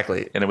 Yeah,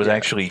 exactly. And it was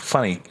actually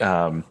funny.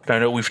 I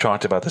know we've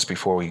talked about this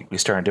before we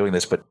started doing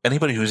this, but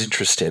anybody who's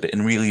interested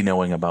in really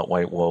knowing about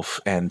White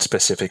Wolf, and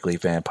specifically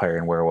vampire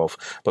and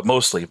werewolf, but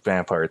mostly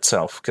vampire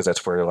itself, because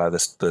that's where a lot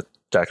of the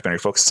documentary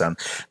focuses on.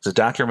 There's a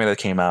documentary that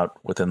came out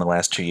within the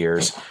last 2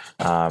 years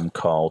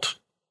called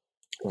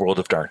World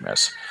of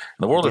Darkness.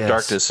 And the World of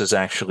Darkness is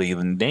actually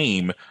the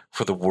name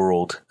for the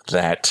world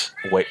that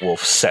White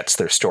Wolf sets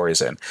their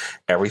stories in.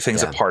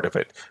 Everything's a part of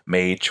it.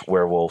 Mage,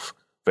 werewolf,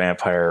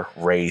 vampire,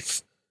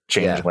 wraith,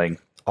 changeling.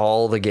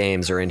 All the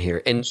games are in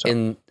here.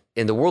 And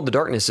in the World of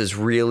Darkness is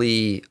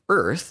really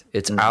Earth.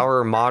 It's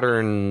our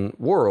modern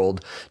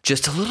world,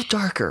 just a little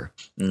darker,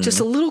 just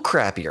a little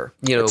crappier.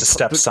 It's a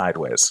step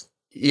sideways.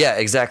 Yeah,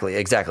 exactly.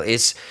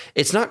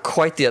 It's not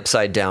quite the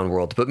upside down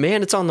world, but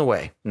man, it's on the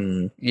way.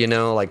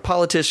 Like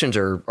politicians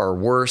are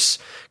worse,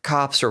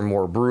 cops are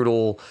more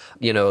brutal,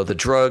 the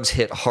drugs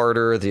hit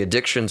harder, the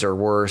addictions are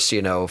worse,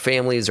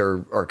 families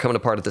are coming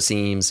apart at the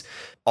seams.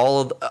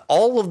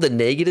 All of the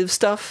negative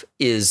stuff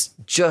is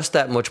just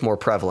that much more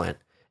prevalent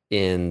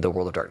in the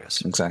World of Darkness.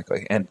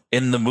 Exactly. And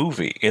in the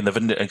movie,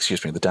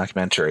 the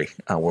documentary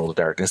World of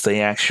Darkness,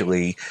 they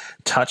actually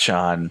touch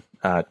on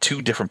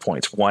two different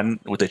points.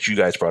 One that you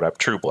guys brought up,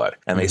 True Blood.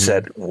 And they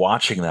said,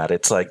 watching that,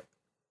 it's like,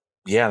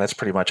 yeah, that's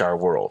pretty much our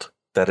world.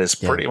 That is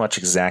pretty much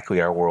exactly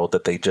our world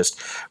that they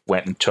just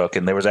went and took.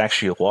 And there was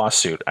actually a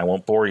lawsuit. I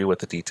won't bore you with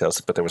the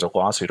details, but there was a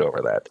lawsuit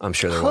over that. I'm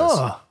sure there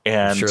was.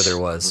 And I'm sure there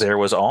was. There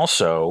was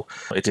also,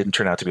 it didn't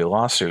turn out to be a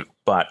lawsuit,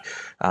 but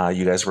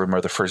you guys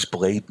remember the first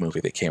Blade movie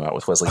that came out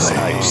with Wesley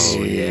Snipes?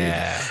 Oh,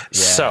 yeah.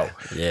 So,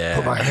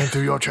 put my hand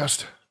through your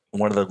chest.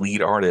 One of the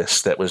lead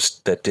artists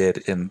that did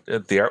in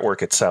the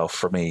artwork itself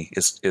for me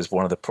is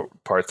one of the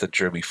parts that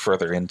drew me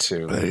further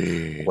into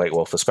White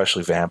Wolf,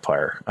 especially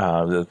Vampire.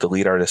 The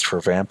lead artist for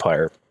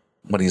Vampire,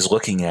 when he's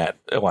looking at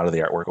a lot of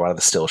the artwork, a lot of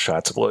the still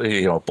shots of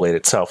Blade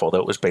itself,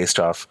 although it was based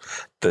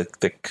off the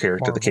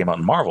character that came out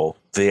in Marvel,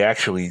 they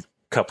actually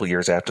couple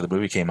years after the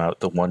movie came out,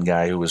 the one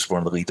guy who was one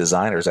of the lead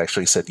designers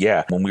actually said,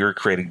 yeah, when we were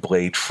creating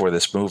Blade for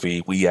this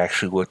movie, we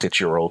actually looked at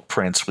your old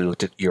prints, we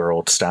looked at your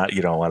old style,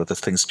 you know, a lot of the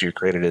things that you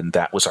created, and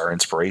that was our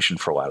inspiration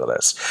for a lot of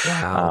this.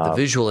 Wow, the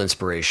visual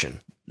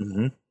inspiration.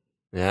 Mm-hmm.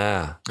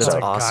 Yeah, that's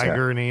like awesome.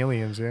 Geiger and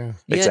Aliens, yeah.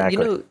 Exactly.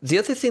 You know, the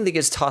other thing that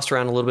gets tossed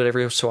around a little bit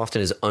every so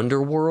often is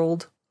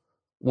Underworld.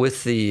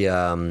 With the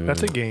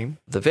that's a game.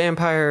 The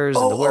vampires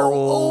and the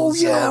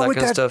werewolves, and all that with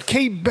kind of that stuff.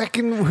 Kate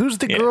Beckin. Who's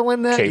the girl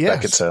in that? Kate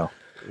Beckinsale.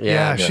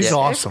 Yeah, she's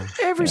awesome.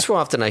 Every so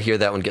often I hear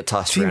that one get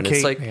tossed around. Kate,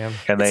 it's like, man.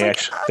 And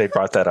they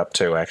brought that up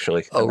too,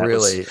 actually. Oh,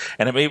 really?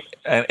 And it may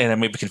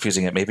be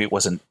confusing. It maybe it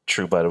wasn't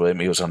true, but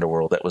maybe it was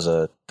Underworld. There was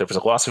a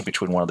lawsuit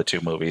between one of the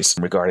two movies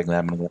regarding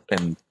them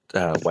and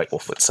White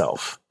Wolf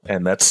itself,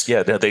 and that's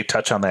they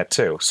touch on that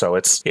too. So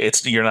it's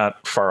you're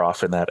not far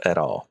off in that at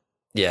all.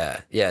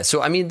 Yeah.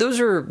 So I mean, those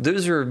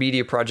are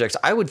media projects.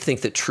 I would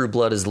think that True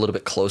Blood is a little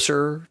bit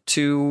closer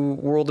to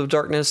World of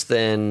Darkness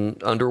than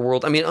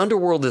Underworld. I mean,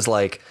 Underworld is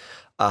like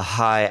a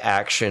high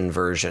action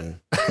version.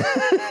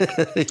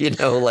 You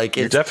know, like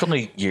you're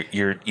definitely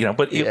you're you know,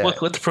 but look,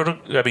 but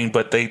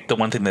the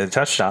one thing they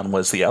touched on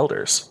was the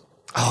elders.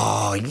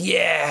 Oh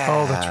yeah.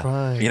 Oh, that's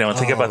right. You know, and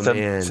think about them.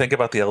 Man. Think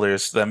about the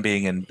elders, them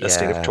being in a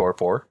state of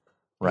torpor,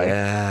 right?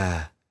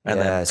 Yeah. And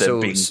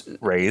then being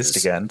raised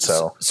again.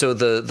 So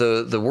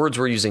the words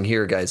we're using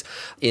here, guys,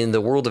 in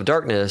the World of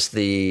Darkness,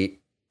 the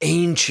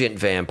ancient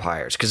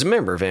vampires, because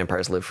remember,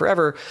 vampires live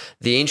forever.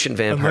 The ancient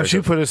vampires, unless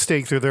you put a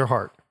stake through their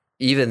heart,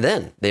 even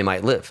then they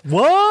might live.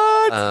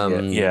 What?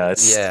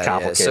 It's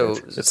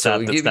complicated. So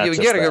you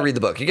got to go read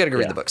the book. You got to go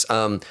read the books.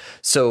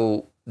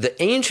 So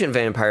the ancient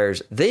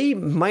vampires, they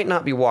might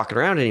not be walking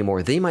around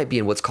anymore. They might be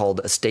in what's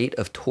called a state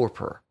of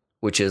torpor,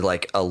 which is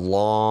like a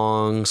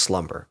long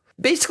slumber.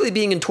 Basically,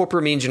 being in torpor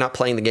means you're not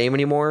playing the game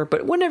anymore,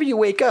 but whenever you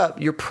wake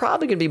up, you're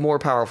probably going to be more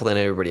powerful than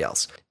everybody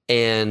else.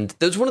 And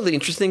that's one of the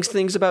interesting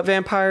things about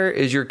Vampire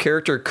is your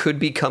character could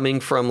be coming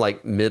from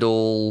like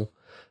the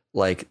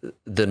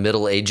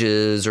Middle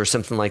Ages or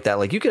something like that.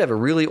 Like you could have a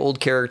really old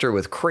character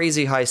with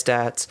crazy high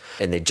stats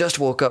and they just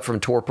woke up from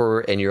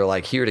torpor and you're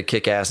like here to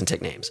kick ass and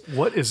take names.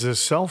 What is this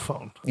cell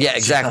phone? Yeah,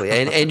 exactly.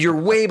 and you're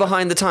way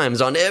behind the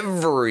times on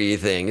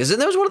everything. And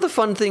that was one of the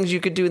fun things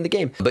you could do in the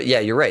game. But yeah,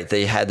 you're right.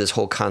 They had this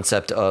whole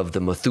concept of the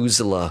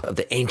Methuselah, of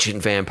the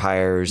ancient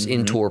vampires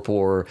in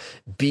torpor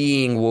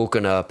being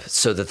woken up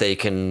so that they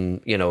can,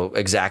 you know,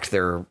 exact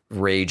their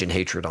rage and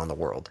hatred on the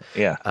world.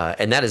 Yeah.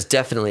 And that is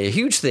definitely a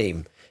huge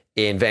theme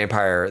in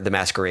Vampire the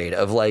Masquerade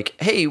of like,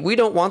 hey, we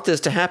don't want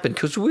this to happen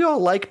because we all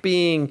like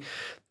being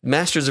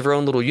masters of our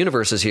own little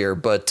universes here,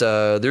 but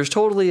there's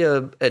totally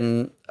a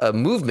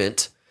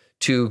movement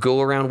to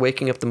go around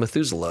waking up the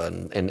Methuselah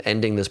and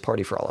ending this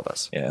party for all of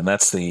us. Yeah, and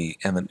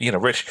then you know,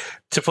 Rich,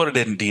 to put it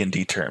in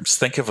D&D terms,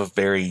 think of a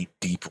very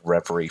deep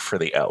reverie for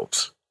the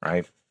elves,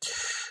 right?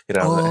 You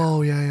know.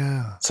 Oh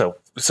yeah. So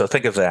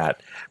think of that,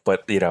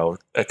 but you know,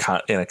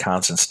 in a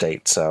constant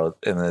state. So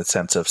in the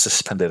sense of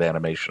suspended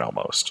animation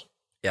almost.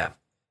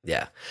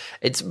 Yeah.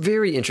 It's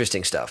very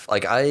interesting stuff.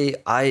 Like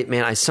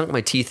I sunk my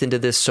teeth into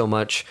this so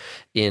much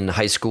in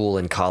high school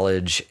and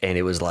college, and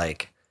it was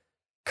like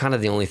kind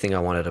of the only thing I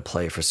wanted to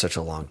play for such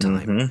a long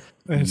time.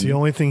 Mm-hmm. And it's the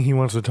only thing he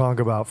wants to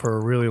talk about for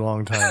a really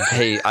long time.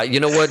 Hey,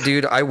 you know what,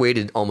 dude? I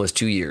waited almost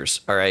 2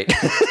 years. All right.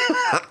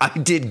 I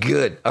did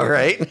good. All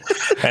right.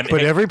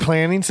 But every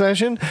planning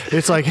session,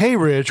 it's like, hey,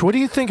 Rich, what do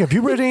you think? Have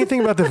you read anything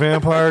about the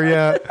vampire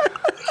yet?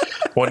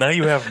 Well, now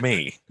you have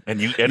me. And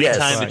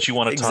anytime that you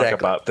want to talk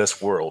about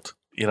this world,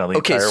 you know, the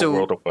entire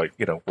world of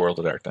World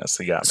of Darkness.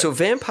 So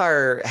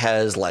Vampire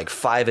has like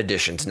 5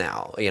 editions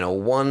now. You know,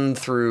 1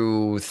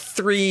 through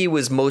 3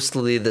 was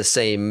mostly the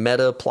same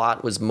meta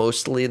plot, was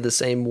mostly the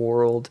same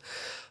world.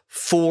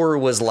 4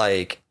 was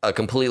like a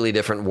completely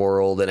different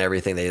world and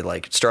everything. They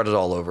like started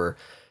all over.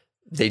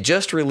 They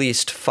just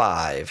released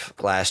 5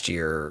 last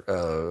year,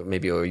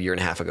 maybe a year and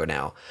a half ago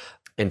now.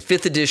 And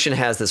 5th edition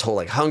has this whole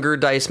like hunger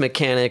dice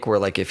mechanic where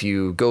like if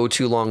you go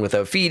too long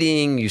without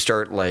feeding, you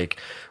start like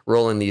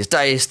rolling these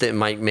dice that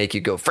might make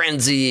you go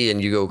frenzy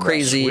and you go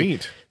crazy.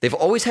 Sweet. They've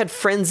always had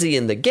frenzy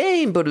in the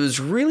game, but it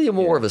was really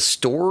more of a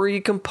story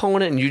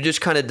component. And you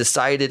just kind of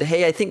decided,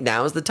 hey, I think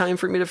now is the time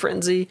for me to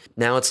frenzy.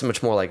 Now it's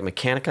much more like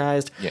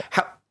mechanicized. Yeah.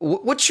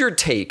 What's your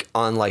take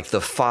on like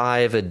the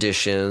 5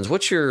 editions?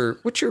 What's your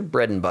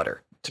bread and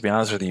butter? To be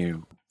honest with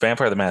you,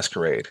 Vampire the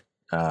Masquerade.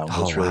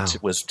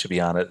 Was to be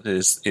honest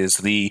is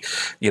the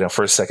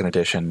first, second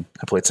edition.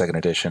 I played second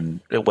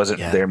edition. It wasn't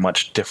there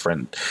much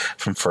different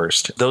from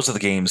first. Those are the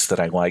games that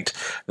I liked.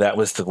 That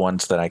was the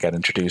ones that I got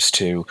introduced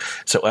to.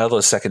 So all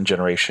those second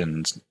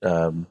generations,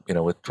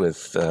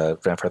 with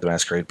Vampire the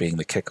Masquerade being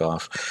the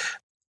kickoff.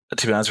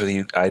 To be honest with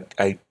you,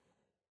 I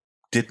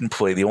didn't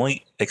play. The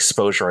only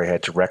exposure I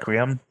had to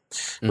Requiem,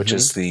 which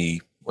is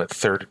the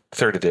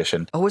third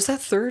edition. Oh, was that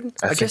third?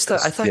 I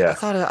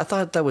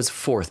thought that was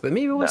 4th, but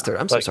maybe it was 3rd.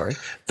 I'm so sorry.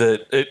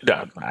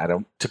 I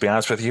don't. To be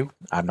honest with you,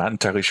 I'm not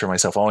entirely sure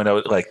myself. All I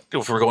know, like,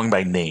 if we're going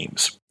by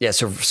names. Yeah.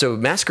 So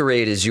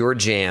Masquerade is your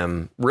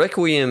jam.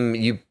 Requiem,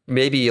 you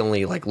maybe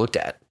only like looked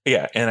at.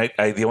 Yeah, and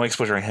I the only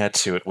exposure I had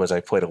to it was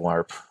I played a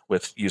LARP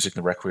with using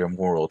the Requiem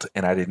world,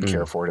 and I didn't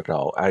care for it at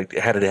all. I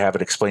had to have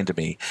it explained to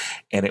me,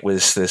 and it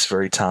was this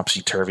very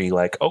topsy-turvy,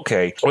 like,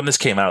 okay, when this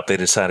came out, they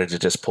decided to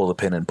just pull the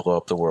pin and blow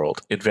up the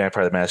world. In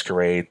Vampire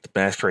the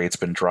Masquerade's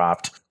been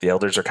dropped, the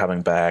Elders are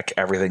coming back,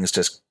 everything's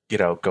just,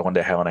 going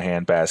to hell in a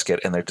handbasket,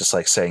 and they're just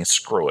like saying,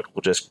 screw it,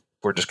 we're just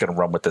going to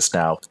run with this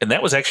now. And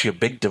that was actually a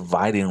big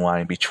dividing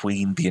line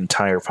between the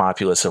entire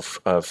populace of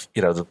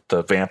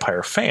the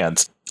Vampire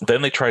fans.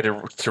 Then they tried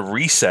to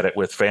reset it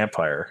with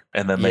Vampire,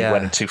 and then they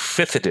went into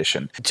 5th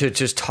edition. To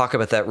just talk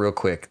about that real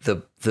quick,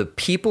 the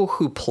people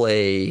who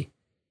play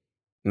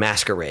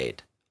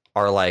Masquerade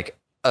are like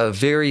a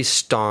very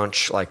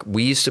staunch, like,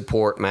 we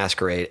support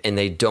Masquerade, and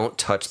they don't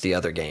touch the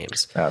other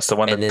games. It's the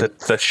one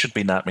that should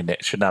not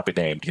be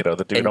named.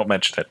 Don't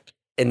mention it.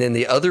 And then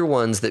the other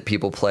ones that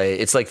people play,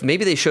 it's like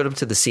maybe they showed up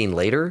to the scene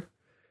later,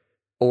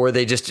 or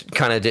they just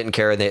kind of didn't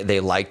care. They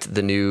liked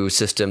the new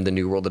system, the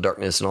new World of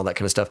Darkness, and all that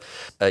kind of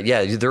stuff.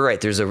 Yeah, they're right.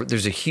 There's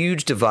a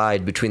huge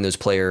divide between those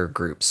player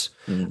groups.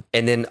 Mm.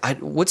 And then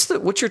what's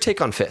your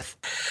take on 5th?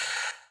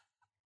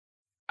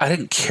 I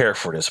didn't care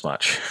for it as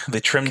much. They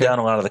trimmed down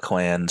a lot of the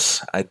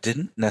clans. I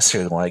didn't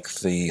necessarily like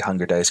the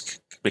Hunger Dice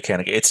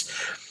mechanic.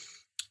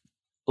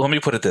 Let me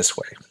put it this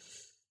way: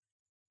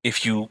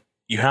 if you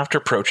have to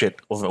approach it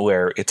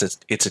where it's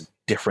a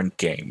different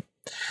game.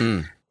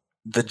 Hmm.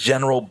 The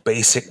general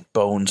basic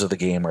bones of the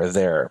game are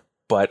there,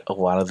 but a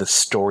lot of the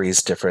story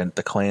is different.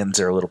 The clans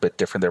are a little bit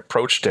different. They're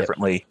approached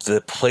differently.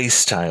 The play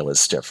style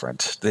is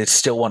different. They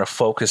still want to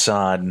focus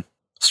on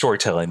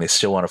storytelling. They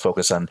still want to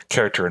focus on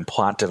character and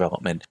plot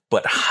development,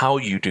 but how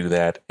you do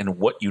that and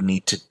what you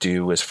need to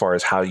do as far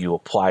as how you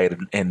apply it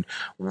and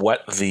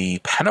what the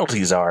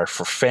penalties are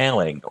for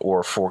failing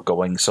or for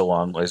going so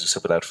long, as you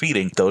said, without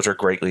feeding, those are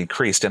greatly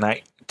increased.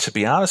 And to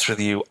be honest with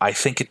you, I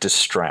think it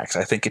distracts.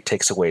 I think it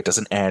takes away. It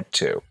doesn't add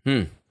to.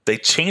 They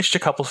changed a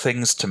couple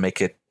things to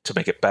make it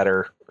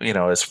better,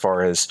 as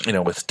far as,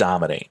 with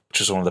Dominate,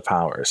 which is one of the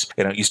powers.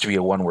 It used to be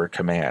a one-word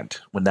command.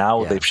 Well,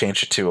 now they've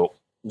changed it to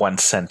one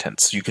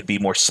sentence. You could be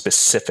more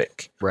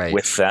specific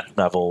with that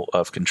level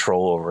of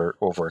control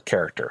over a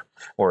character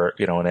or,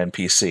 an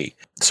NPC.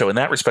 So in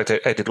that respect,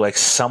 I did like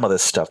some of the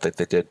stuff that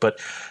they did, but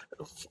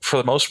for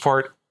the most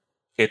part,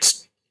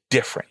 it's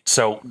different.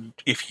 So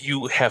if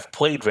you have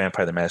played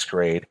Vampire the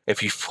Masquerade,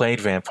 if you've played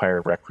Vampire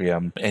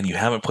Requiem and you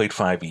haven't played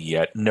 5e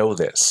yet, know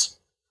this.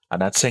 I'm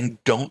not saying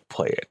don't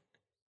play it,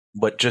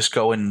 but just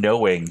go in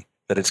knowing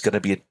that it's going to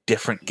be a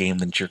different game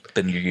than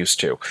you're used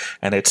to.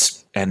 And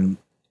it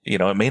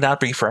may not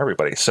be for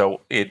everybody.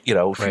 So if you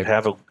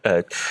have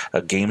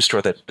a game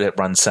store that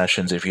runs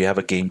sessions, if you have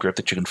a game group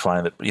that you can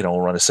find that,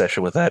 will run a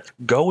session with that,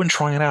 go and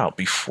try it out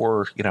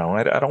before,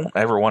 I don't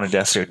ever want to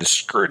necessarily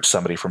discourage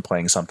somebody from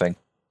playing something,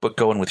 but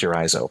go in with your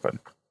eyes open.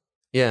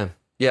 Yeah.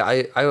 Yeah.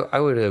 I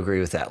would agree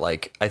with that.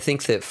 Like, I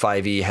think that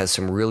 5e has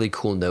some really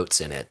cool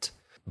notes in it,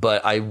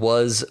 but I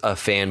was a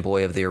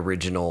fanboy of the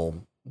original,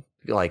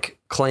 like,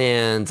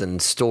 clans and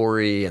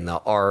story and the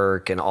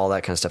arc and all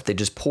that kind of stuff. They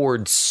just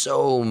poured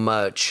so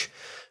much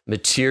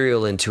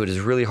material into it. It's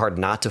really hard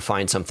not to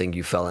find something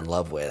you fell in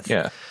love with.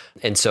 Yeah.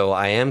 And so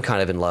I am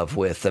kind of in love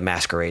with the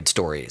Masquerade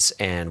stories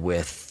and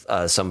with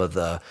some of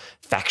the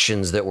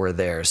factions that were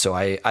there. So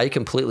I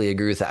completely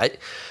agree with that.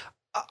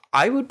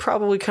 I would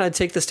probably kind of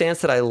take the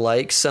stance that I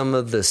like some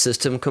of the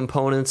system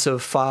components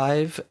of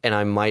 5, and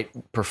I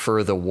might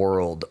prefer the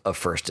world of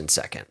 1st and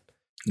 2nd.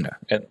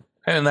 Yeah.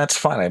 And that's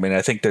fine. I mean,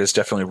 I think there's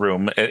definitely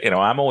room.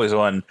 I'm always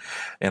on,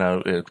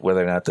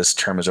 whether or not this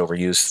term is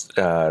overused,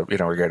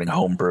 regarding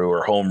homebrew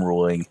or home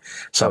ruling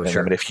something. Oh,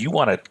 sure. I mean, if you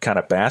want to kind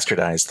of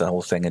bastardize the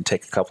whole thing and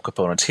take a couple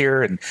components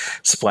here and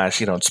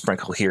splash, and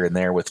sprinkle here and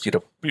there with,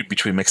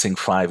 between mixing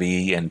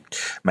 5e and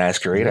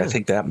Masquerade, I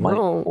think that might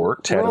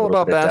work. We're all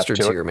about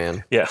bastards here,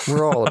 man. Yeah,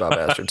 we're all about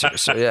bastards here.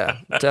 So yeah,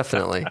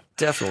 definitely.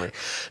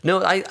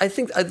 No, I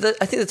think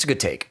that's a good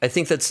take. I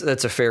think that's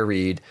a fair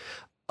read.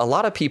 A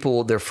lot of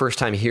people, their first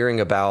time hearing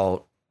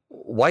about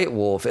White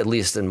Wolf, at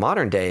least in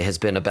modern day, has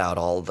been about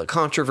all the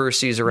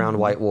controversies around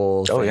White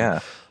Wolf. Oh, yeah.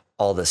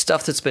 All the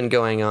stuff that's been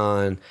going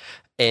on.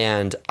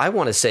 And I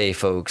want to say,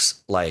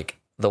 folks, like,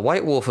 the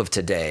White Wolf of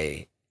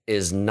today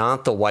is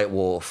not the White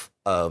Wolf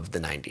of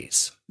the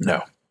 90s.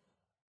 No.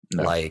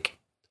 Like,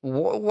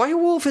 White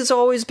Wolf has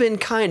always been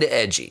kind of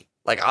edgy.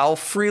 Like, I'll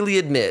freely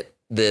admit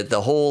that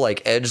the whole,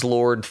 like,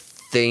 edgelord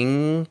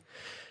thing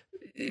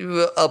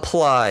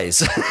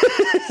applies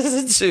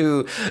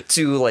to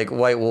like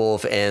White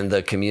Wolf and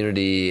the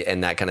community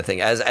and that kind of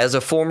thing. As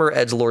a former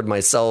edgelord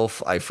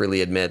myself, I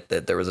freely admit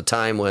that there was a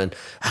time when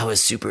I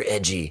was super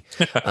edgy.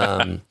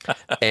 And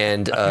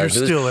you're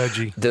still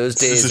edgy. Those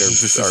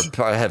days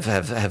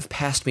have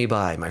passed me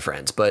by, my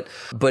friends. But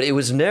it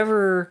was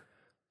never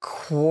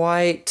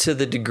quite to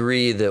the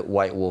degree that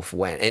White Wolf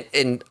went.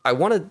 And I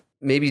want to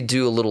maybe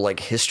do a little like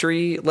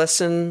history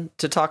lesson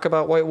to talk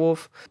about White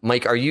Wolf.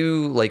 Mike, are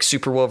you like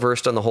super well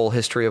versed on the whole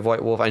history of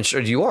White Wolf? I'm sure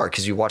you are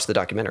because you watched the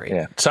documentary.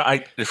 Yeah. So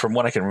from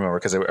what I can remember,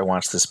 because I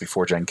watched this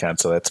before Gen Con,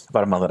 so that's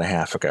about a month and a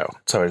half ago.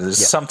 So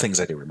there's some things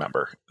I do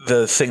remember.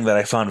 The thing that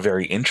I found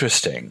very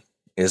interesting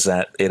is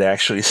that it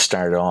actually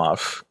started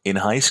off in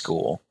high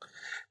school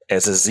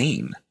as a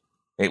zine.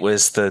 It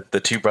was the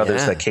two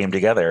brothers that came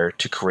together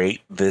to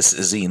create this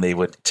zine. They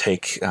would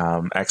take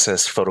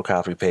excess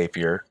photocopy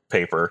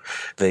paper.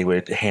 They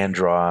would hand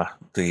draw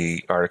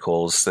the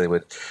articles. They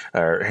would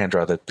hand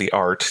draw the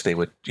art. They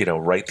would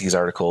write these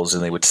articles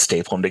and they would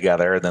staple them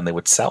together and then they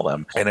would sell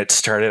them. And it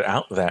started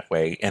out that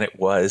way, and it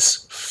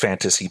was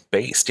fantasy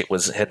based.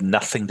 Had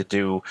nothing to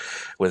do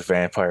with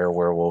vampire,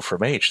 werewolf, or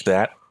mage.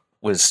 That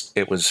was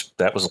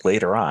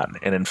later on,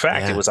 and in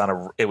fact,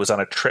 it was on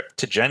a trip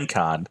to Gen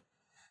Con.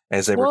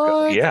 As they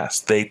were,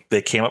 yes, they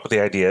came up with the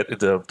idea.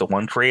 The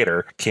one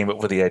creator came up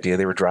with the idea.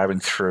 They were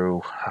driving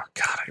through. Oh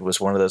God, it was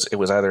one of those. It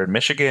was either in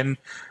Michigan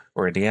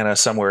or Indiana,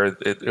 somewhere.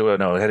 It had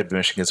to be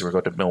Michigan because they were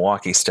going to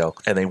Milwaukee still.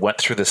 And they went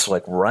through this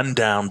like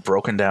rundown,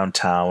 broken down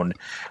town,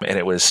 and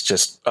it was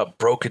just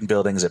broken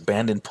buildings,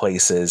 abandoned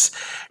places,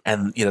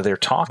 and they're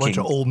talking. A bunch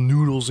of old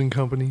noodles and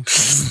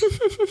companies.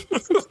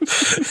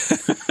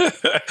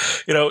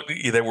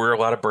 There were a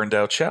lot of burned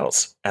out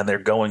shells, and they're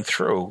going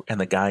through, and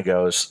the guy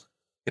goes.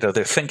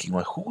 They're thinking,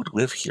 well, who would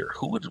live here?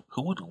 Who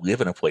would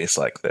live in a place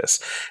like this?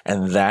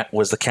 And that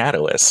was the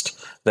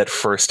catalyst that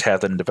first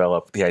had them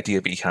develop the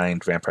idea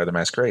behind Vampire the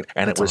Masquerade.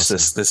 And it was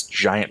awesome. this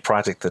giant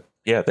project that,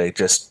 they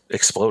just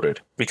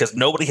exploded because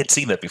nobody had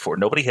seen that before.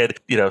 Nobody had,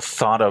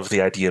 thought of the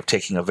idea of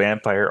taking a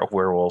vampire, a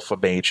werewolf, a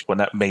mage, well,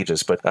 not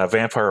mages, but a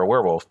vampire or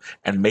werewolf,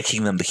 and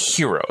making them the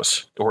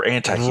heroes or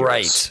anti-heroes.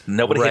 Right.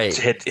 Nobody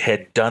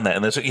had done that.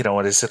 And there's,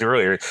 what I said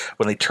earlier,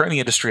 when they turned the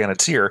industry on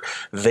its ear,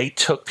 they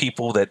took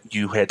people that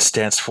you had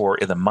stats for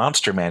in the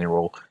monster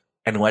manual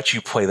and let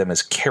you play them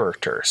as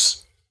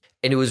characters.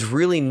 And it was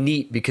really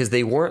neat because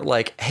they weren't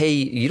like, hey,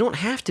 you don't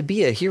have to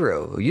be a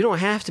hero. You don't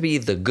have to be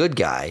the good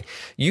guy.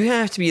 You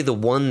have to be the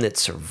one that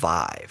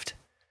survived.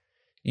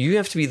 You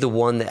have to be the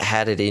one that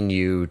had it in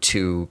you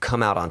to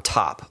come out on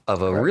top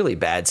of a really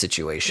bad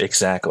situation.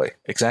 Exactly.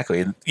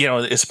 And,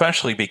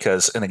 especially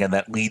because, and again,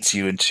 that leads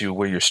you into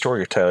where your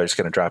storyteller is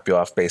going to drop you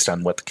off based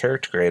on what the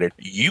character created.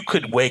 You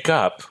could wake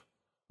up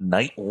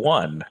night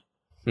one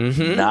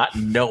not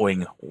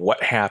knowing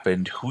what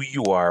happened, who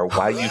you are,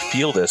 why you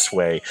feel this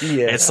way.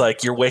 It's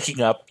like you're waking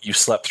up, you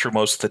slept through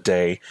most of the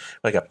day,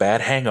 like a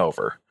bad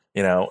hangover.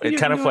 It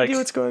kind of like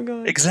what's going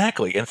on.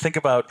 Exactly. And think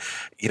about,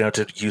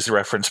 to use a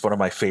reference, one of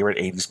my favorite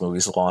 80s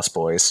movies, The Lost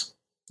Boys,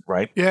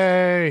 right?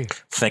 Yay.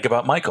 Think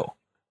about Michael.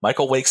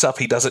 Michael wakes up,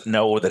 he doesn't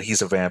know that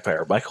he's a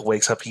vampire. Michael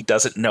wakes up, he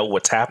doesn't know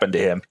what's happened to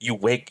him. You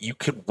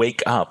could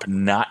wake up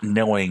not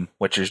knowing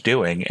what you're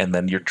doing, and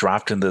then you're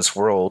dropped into this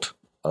world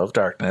of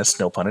darkness,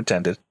 no pun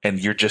intended, and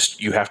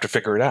you have to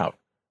figure it out.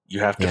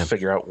 You have to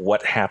figure out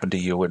what happened to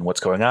you and what's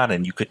going on,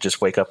 and you could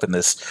just wake up in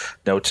this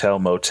no-tell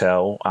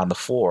motel on the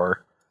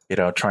floor,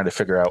 trying to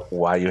figure out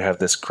why you have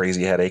this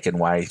crazy headache and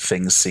why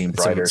things seem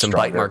brighter, some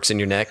bite marks in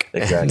your neck.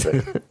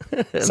 Exactly.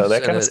 So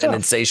that kind of stuff. An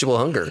insatiable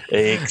hunger.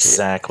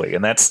 Exactly.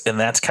 And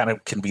that's kind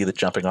of can be the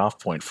jumping off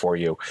point for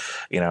you,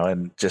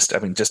 and just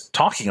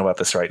talking about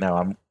this right now,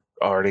 I'm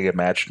already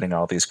imagining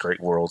all these great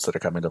worlds that are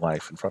coming to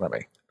life in front of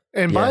me.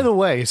 And by the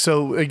way,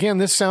 so again,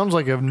 this sounds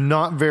like a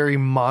not very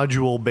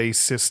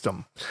module-based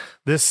system.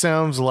 This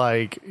sounds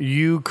like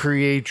you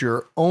create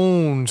your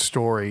own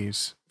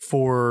stories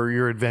for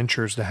your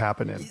adventures to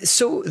happen in.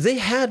 So they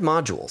had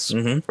modules.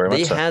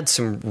 They had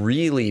some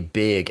really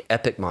big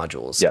epic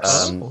modules.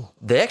 Yes.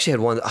 They actually had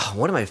one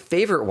of my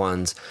favorite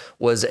ones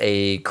was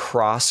a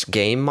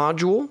cross-game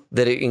module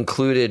that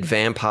included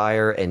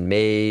vampire and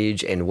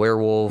mage and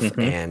werewolf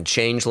and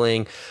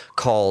changeling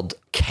called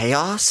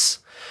Chaos.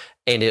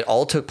 And it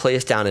all took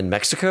place down in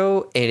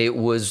Mexico, and it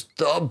was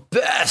the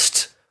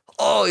best.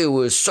 Oh, it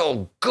was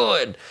so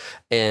good.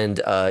 And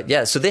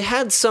so they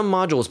had some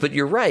modules, but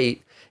you're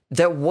right.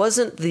 That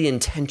wasn't the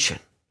intention.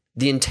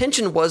 The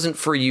intention wasn't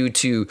for you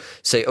to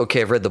say,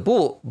 okay, I've read the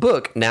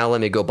book, now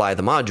let me go buy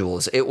the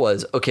modules. It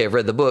was, okay, I've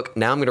read the book,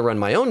 now I'm going to run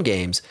my own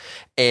games.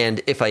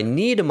 And if I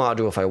need a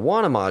module, if I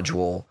want a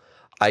module,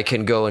 I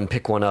can go and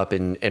pick one up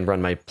and run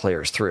my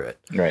players through it.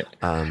 Right.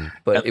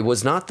 But it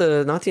was not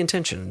the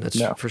intention. That's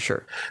for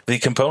sure. The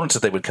components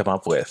that they would come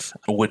up with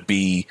would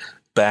be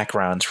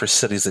backgrounds for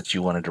cities that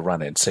you wanted to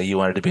run in. Say you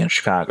wanted to be in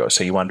Chicago.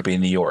 Say you wanted to be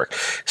in New York.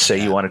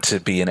 Say you wanted to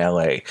be in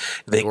LA.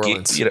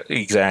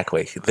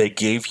 Exactly. They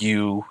gave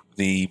you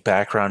the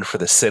background for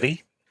the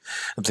city.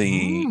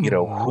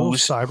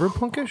 Who's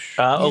cyberpunkish?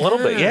 A little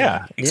bit,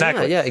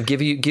 exactly. Yeah, and give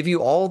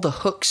you all the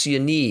hooks you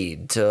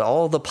need to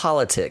all the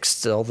politics,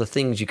 to all the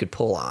things you could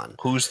pull on.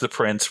 Who's the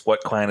prince?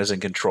 What clan is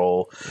in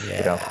control?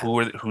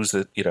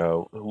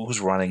 Who's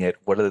running it?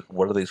 What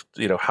are these?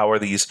 How are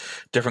these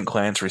different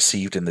clans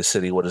received in the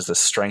city? What is the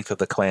strength of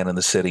the clan in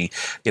the city?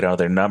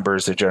 Their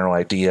numbers, their general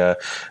idea,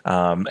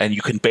 and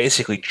you can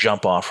basically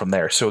jump off from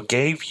there. So it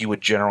gave you a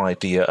general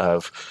idea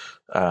of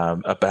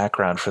a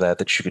background for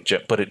that you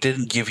could but it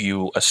didn't give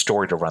you a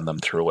story to run them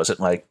through. It wasn't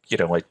like,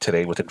 like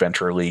today with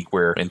Adventure League,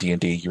 where in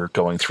D&D you're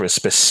going through a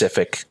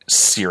specific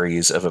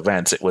series of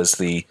events. It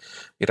was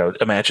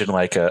imagine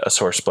like a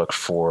source book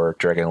for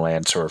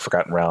Dragonlance or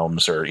Forgotten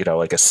Realms, or,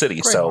 like a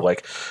city. Greyhawk. So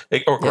like,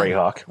 or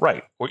Greyhawk,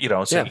 right. Or,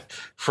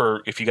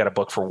 for, if you got a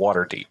book for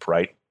Waterdeep,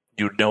 right,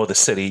 you would know the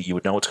city, you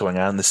would know what's going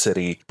on in the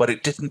city, but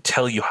it didn't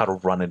tell you how to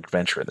run an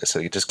adventure in the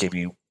city. It just gave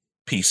you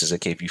pieces. It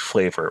gave you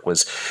flavor.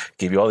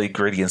 Gave you all the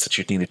ingredients that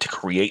you needed to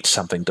create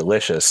something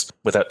delicious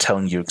without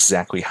telling you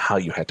exactly how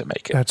you had to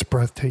make it. That's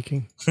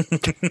breathtaking.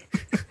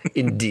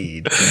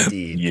 Indeed.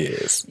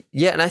 Yes.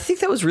 Yeah, and I think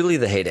that was really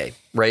the heyday,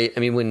 right?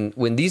 I mean,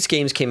 when these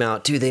games came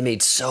out, dude, they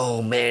made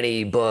so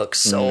many books,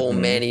 so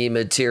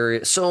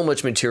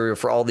much material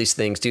for all these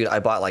things, dude. I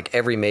bought like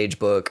every mage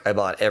book. I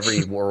bought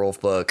every werewolf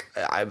book.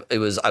 I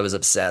was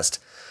obsessed.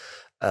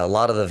 A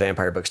lot of the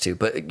vampire books too.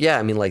 But yeah,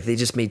 I mean, like they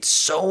just made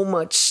so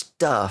much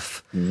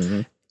stuff.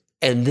 Mm-hmm.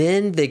 And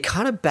then they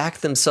kind of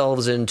backed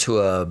themselves into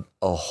a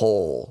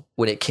hole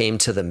when it came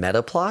to the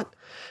meta plot.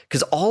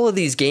 Because all of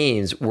these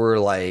games were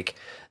like,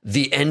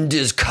 the end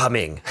is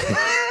coming.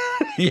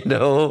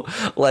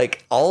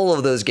 Like all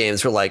of those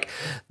games were like,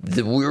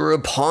 we're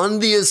upon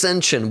the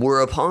ascension,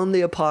 we're upon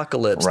the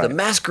apocalypse, right. The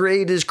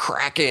masquerade is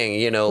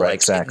cracking, right, like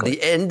exactly.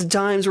 The end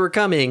times were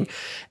coming.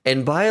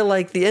 And by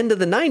like the end of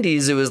the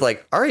 90s, it was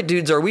like, all right,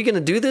 dudes, are we going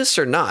to do this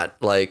or not?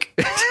 Like,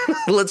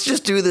 let's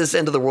just do this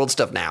end of the world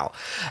stuff now.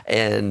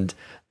 And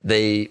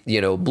they,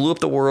 blew up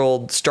the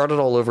world, started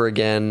all over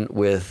again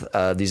with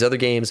these other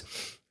games.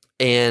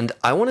 And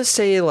I want to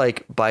say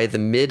like by the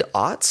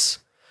mid-aughts,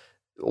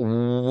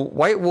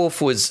 White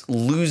Wolf was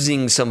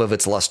losing some of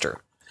its luster,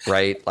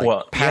 right?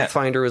 Like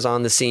Pathfinder was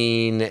on the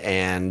scene,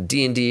 and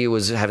D&D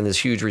was having this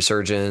huge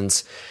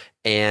resurgence,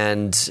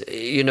 and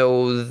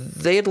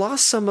they had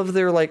lost some of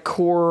their like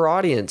core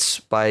audience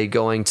by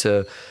going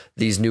to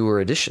these newer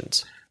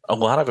editions. A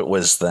lot of it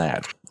was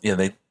that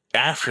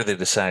after they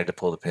decided to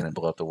pull the pin and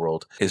blow up the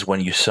world is when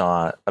you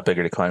saw a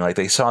bigger decline. Like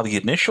they saw the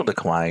initial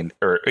decline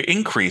or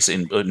increase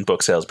in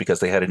book sales because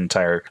they had an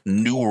entire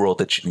new world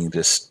that you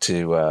needed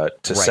to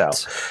sell.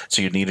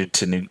 So you needed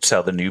to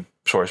sell the new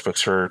source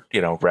books for,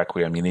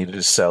 Requiem. You needed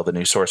to sell the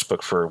new source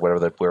book for whatever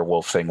the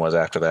werewolf thing was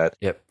after that.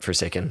 Yep,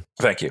 Forsaken.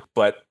 Thank you.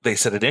 But they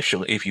said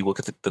initially, if you look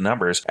at the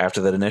numbers after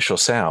that initial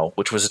sale,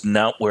 which was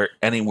not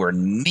anywhere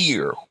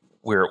near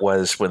where it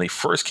was when they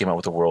first came out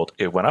with the world,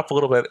 it went up a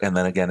little bit, and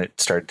then again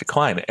it started to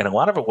decline. And a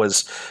lot of it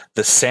was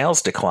the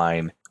sales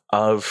decline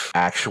of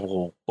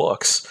actual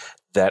books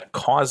that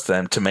caused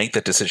them to make the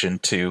decision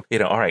to,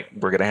 all right,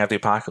 we're going to have the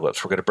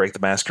apocalypse, we're going to break the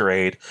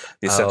masquerade,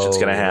 the ascension's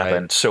going to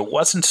happen. Right. So it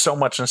wasn't so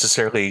much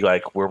necessarily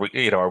like, are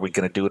we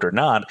going to do it or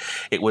not?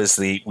 It was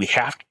we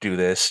have to do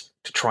this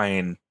to try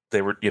and.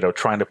 They were,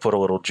 trying to put a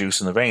little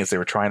juice in the veins. They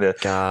were trying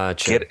to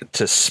get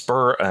to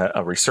spur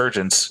a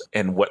resurgence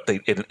in what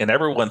and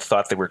everyone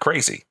thought they were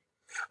crazy.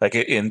 Like,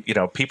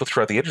 people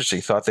throughout the industry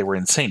thought they were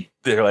insane.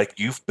 They're like,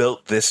 you've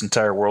built this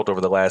entire world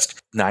over the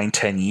last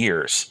 9-10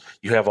 years.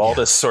 You have all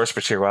this source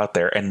material out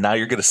there, and now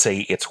you're going to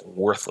say it's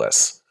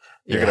worthless.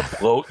 You're going to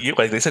blow,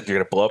 like they said, you're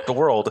going to blow up the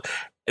world.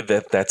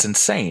 That's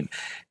insane.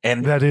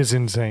 And that is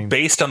insane.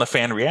 Based on the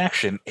fan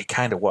reaction, it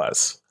kind of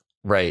was.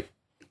 Right.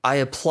 I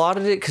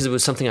applauded it because it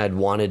was something I'd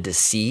wanted to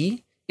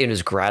see. It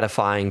was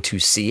gratifying to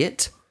see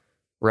it,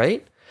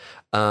 right?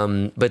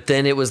 But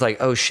then it was like,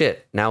 oh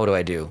shit, now what do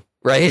I do,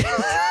 right?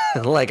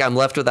 Like I'm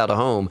left without a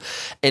home.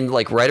 And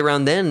like right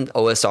around then,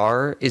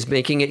 OSR is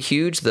making it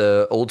huge.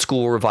 The Old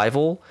School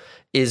Revival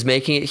is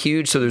making it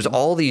huge. So there's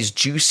all these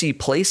juicy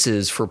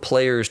places for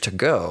players to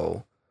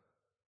go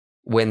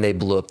when they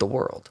blew up the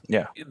world.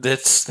 Yeah,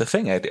 that's the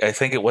thing. I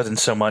think it wasn't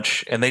so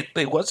much, and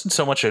they wasn't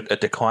so much a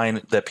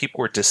decline that people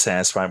were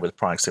dissatisfied with the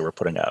products they were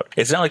putting out.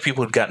 It's not like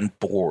people had gotten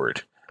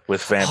bored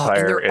with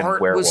Vampire and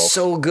art Werewolf. Was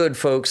so good,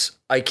 folks.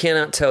 I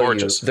cannot tell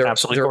gorgeous. You. Their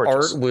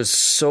gorgeous. Art was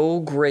so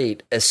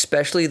great,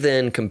 especially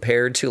then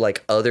compared to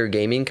like other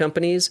gaming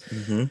companies.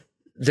 Mm-hmm.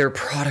 Their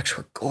products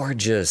were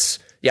gorgeous.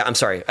 Yeah, I'm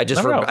sorry. I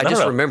just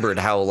remembered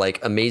how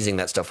like amazing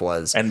that stuff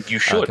was. And you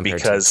should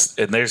because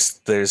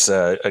there's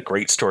a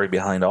great story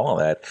behind all of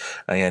that.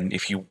 And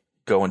if you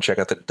go and check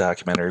out the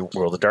documentary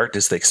World of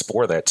Darkness, they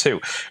explore that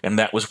too. And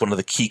that was one of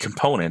the key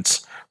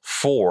components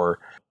for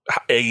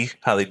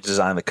how they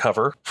designed the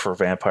cover for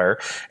Vampire,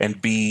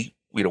 and B,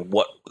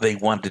 what they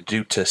wanted to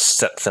do to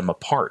set them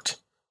apart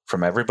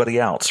from everybody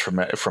else,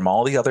 from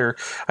all the other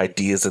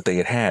ideas that they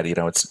had.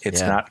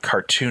 It's not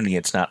cartoony,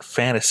 it's not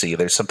fantasy.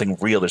 There's something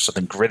real, there's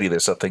something gritty,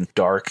 there's something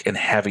dark and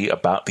heavy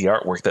about the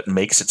artwork that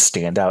makes it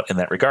stand out in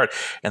that regard.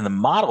 And the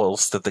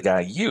models that the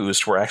guy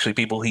used were actually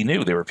people he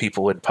knew. They were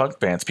people in punk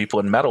bands, people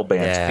in metal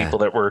bands, people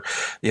that were,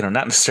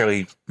 not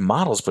necessarily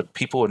models, but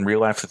people in real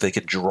life that they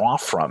could draw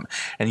from.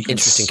 And you can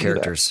interesting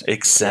characters. That.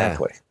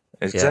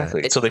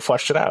 Exactly. So they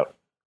fleshed it out.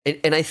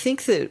 And I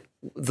think that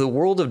the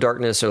World of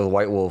Darkness or the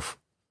White Wolf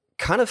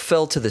kind of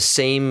fell to the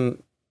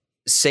same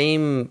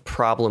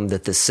problem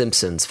that The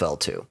Simpsons fell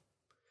to.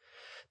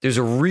 There's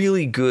a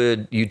really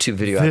good YouTube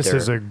video out there. This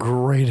is a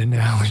great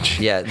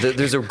analogy. Yeah,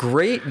 there's a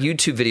great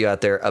YouTube video out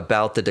there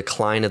about the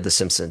decline of The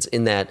Simpsons,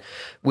 in that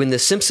when The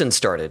Simpsons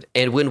started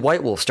and when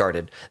White Wolf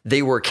started,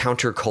 they were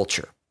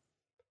counterculture.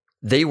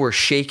 They were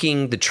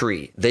shaking the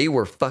tree. They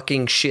were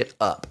fucking shit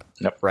up,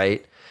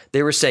 right?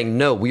 They were saying,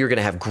 no, we are going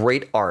to have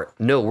great art.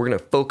 No, we're going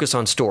to focus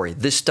on story.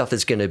 This stuff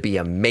is going to be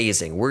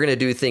amazing. We're going to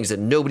do things that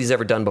nobody's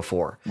ever done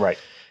before. Right.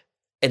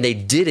 And they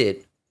did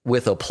it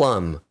with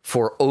aplomb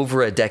for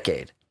over a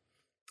decade.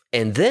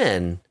 And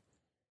then,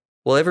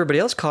 well, everybody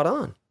else caught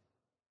on.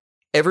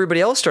 Everybody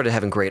else started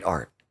having great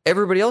art.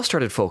 Everybody else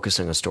started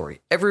focusing on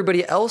story.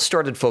 Everybody else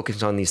started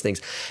focusing on these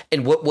things.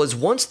 And what was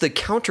once the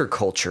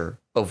counterculture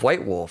of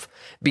White Wolf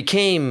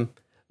became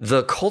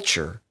the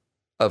culture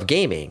of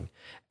gaming.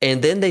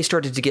 And then they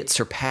started to get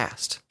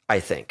surpassed, I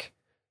think,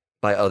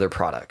 by other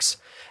products.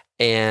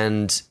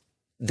 And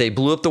they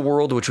blew up the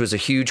world, which was a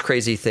huge,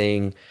 crazy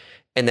thing.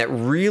 And that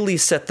really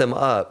set them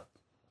up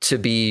to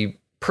be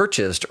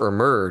purchased or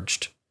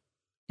merged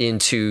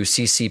into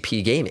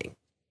CCP Gaming,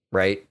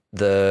 right?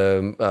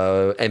 The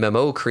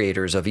MMO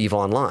creators of EVE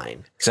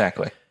Online.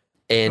 Exactly.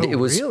 And it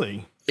was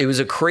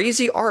a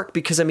crazy arc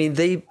because, I mean,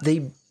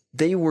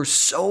 they were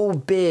so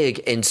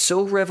big and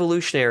so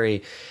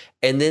revolutionary.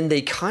 And then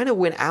they kind of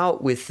went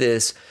out with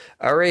this,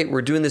 all right,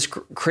 we're doing this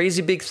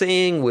crazy big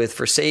thing with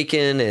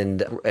Forsaken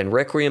and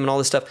Requiem and all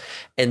this stuff.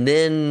 And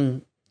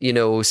then, you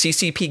know,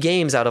 CCP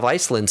Games out of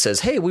Iceland says,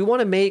 hey, we want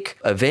to make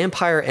a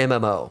vampire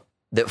MMO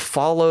that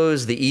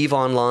follows the EVE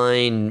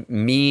Online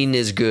mean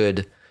is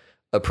good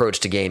approach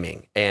to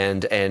gaming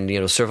and you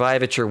know,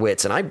 survive at your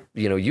wits. And I,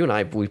 you know, you and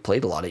I, we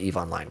played a lot of EVE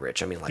Online,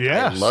 Rich. I mean, like,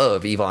 yes. I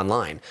love EVE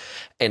Online.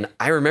 And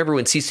I remember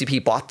when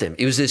CCP bought them,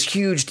 it was this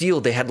huge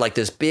deal. They had like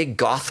this big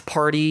goth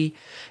party,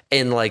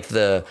 and like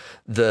the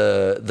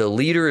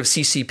leader of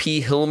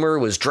CCP,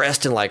 Hilmer, was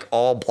dressed in like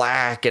all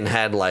black and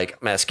had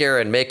like mascara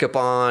and makeup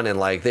on, and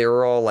like they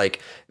were all like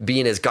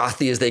being as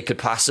gothy as they could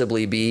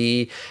possibly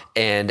be,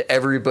 and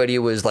everybody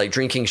was like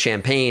drinking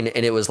champagne,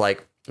 and it was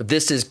like,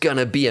 this is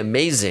gonna be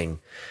amazing.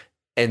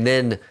 And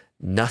then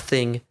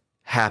nothing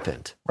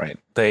happened. Right.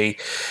 They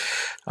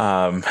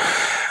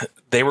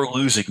were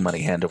losing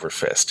money hand over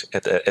fist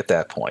at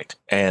that point,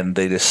 and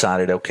they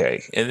decided,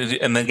 okay.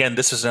 And again,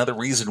 this is another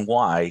reason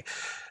why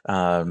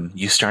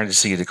you started to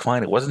see a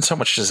decline. It wasn't so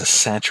much just a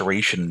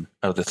saturation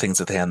of the things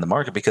that they had in the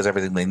market, because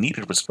everything they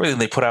needed was, everything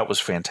they put out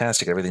was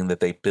fantastic. Everything that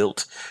they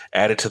built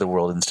added to the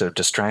world instead of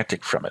distracting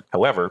from it.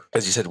 However,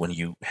 as you said, when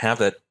you have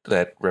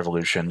that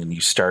revolution and you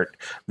start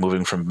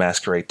moving from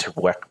Masquerade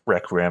to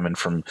Requiem and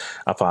from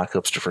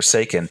Apocalypse to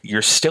Forsaken,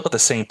 you're still at the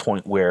same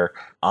point where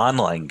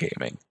online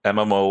gaming,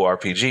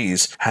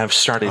 MMORPGs, have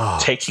started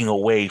taking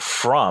away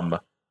from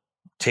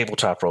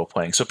tabletop role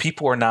playing. So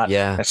people are not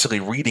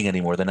necessarily reading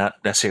anymore. They're not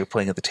necessarily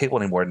playing at the table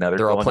anymore. Now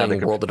they're all playing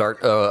World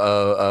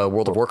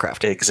of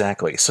Warcraft.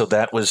 Exactly. So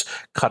that was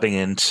cutting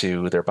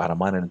into their bottom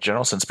line in a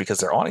general sense, because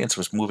their audience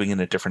was moving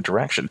in a different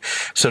direction.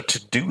 So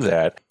to do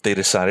that, they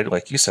decided,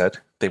 like you said,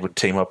 they would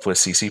team up with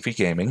CCP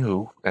Gaming,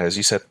 who, as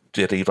you said,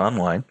 did EVE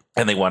Online,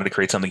 and they wanted to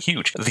create something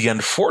huge. The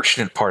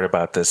unfortunate part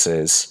about this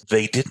is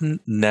they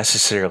didn't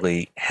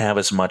necessarily have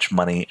as much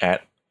money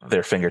at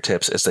their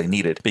fingertips as they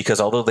needed,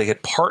 because although they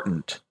had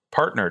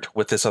partnered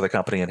with this other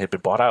company and had been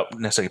bought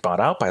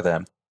out by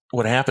them,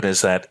 what happened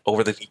is that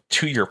over the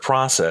 2-year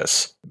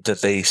process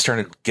that they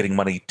started getting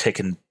money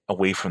taken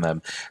away from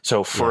them.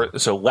 So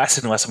less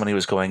and less money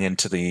was going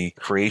into the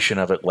creation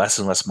of it, less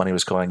and less money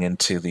was going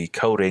into the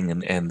coding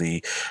and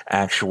the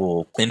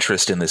actual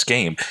interest in this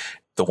game.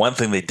 The one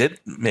thing they did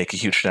make a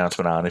huge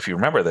announcement on, if you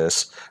remember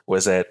this,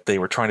 was that they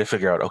were trying to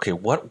figure out, okay,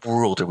 what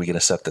world are we going to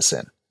set this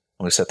in?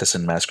 Are we going to set this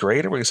in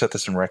Masquerade, or are we going to set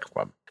this in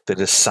Requiem? They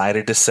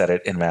decided to set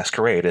it in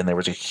Masquerade, and there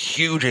was a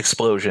huge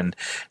explosion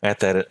at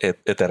that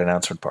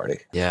announcement party.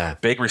 Yeah,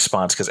 big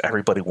response, because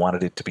everybody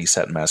wanted it to be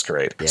set in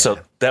Masquerade. Yeah. So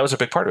that was a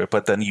big part of it.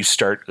 But then you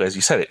start, as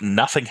you said,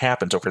 nothing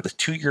happens over the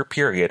 2-year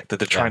period that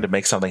they're trying to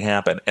make something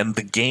happen. And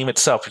the game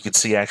itself, you could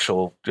see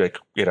actual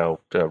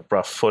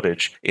rough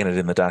footage in it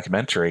in the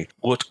documentary,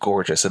 looked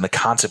gorgeous, and the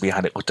concept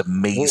behind it looked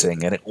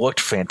amazing, and it looked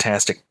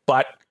fantastic.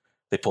 But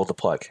they pulled the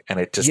plug, and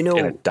it just and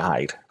it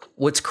died.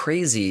 What's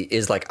crazy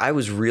is, like, I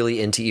was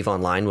really into EVE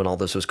Online when all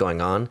this was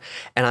going on,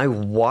 and I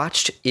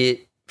watched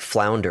it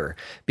flounder,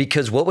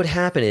 because what would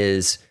happen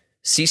is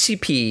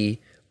CCP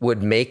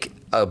would make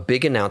a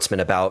big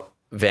announcement about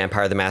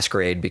Vampire the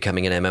Masquerade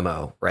becoming an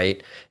MMO, right?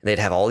 And they'd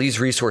have all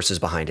these resources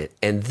behind it.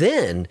 And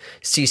then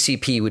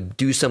CCP would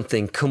do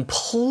something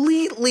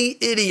completely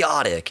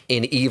idiotic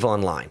in EVE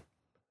Online.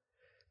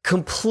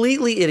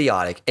 Completely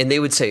idiotic. And they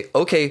would say,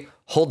 okay,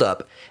 hold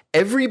up.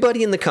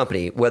 Everybody in the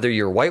company, whether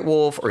you're White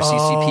Wolf or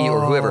CCP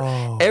or whoever,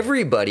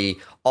 everybody,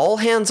 all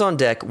hands on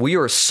deck. We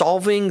are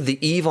solving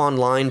the EVE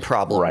Online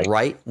problem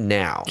right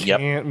now.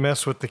 Can't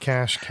mess with the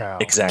cash cow.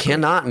 Exactly.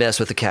 Cannot mess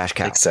with the cash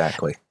cow.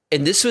 Exactly.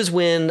 And this was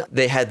when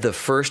they had the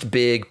first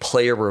big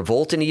player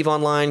revolt in EVE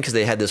Online, because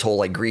they had this whole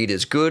like greed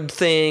is good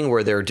thing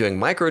where they were doing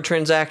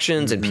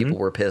microtransactions and people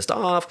were pissed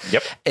off.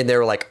 Yep. And they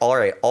were like, all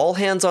right, all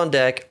hands on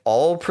deck,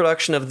 all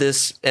production of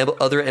this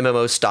other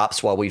MMO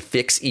stops while we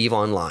fix EVE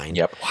Online.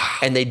 Yep. Wow.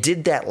 And they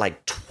did that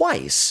like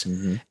twice.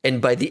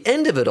 And by the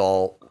end of it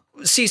all,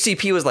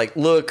 CCP was like,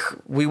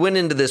 look, we went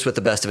into this with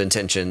the best of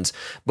intentions,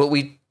 but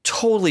we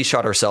totally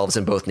shot ourselves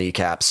in both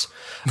kneecaps.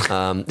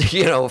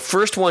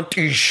 First one,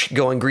 douche,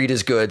 going greed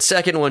is good.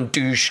 Second one,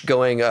 douche,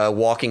 going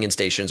walking in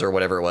stations or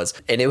whatever it was.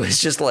 And it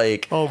was just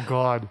like, oh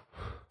God.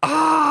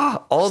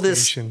 All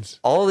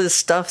this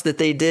stuff that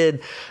they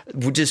did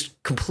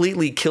just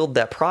completely killed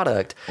that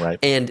product. Right.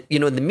 And,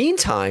 in the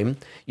meantime,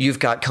 you've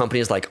got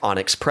companies like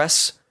Onyx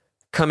Press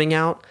coming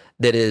out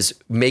that is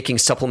making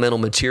supplemental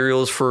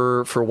materials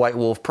for White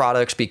Wolf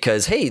products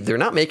because, hey, they're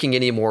not making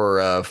any more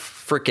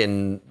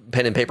freaking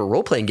pen and paper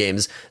role-playing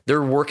games.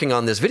 They're working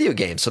on this video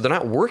game. So they're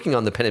not working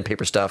on the pen and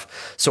paper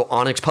stuff. So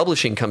Onyx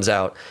Publishing comes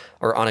out,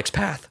 or Onyx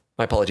Path.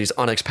 My apologies.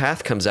 Onyx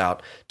Path comes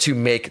out to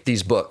make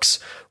these books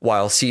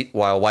while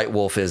White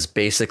Wolf is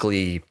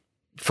basically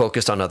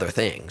focused on other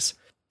things.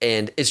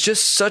 And it's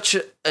just such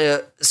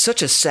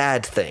a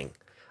sad thing,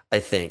 I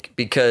think,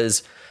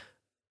 because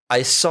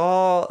I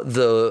saw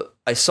the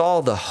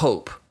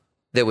hope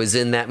that was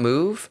in that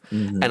move,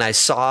 and I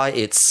saw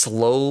it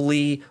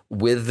slowly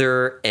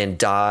wither and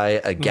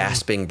die a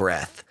gasping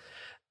breath.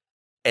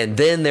 And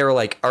then they were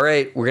like, all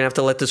right, we're going to have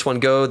to let this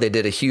one go. They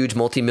did a huge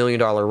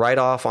multi-million-dollar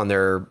write-off on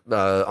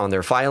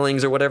their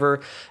filings or whatever,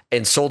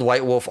 and sold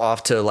White Wolf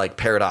off to like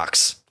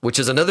Paradox, which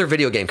is another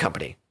video game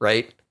company,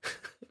 right?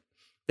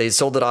 They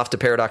sold it off to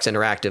Paradox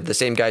Interactive, the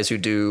same guys who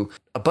do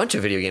a bunch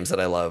of video games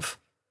that I love.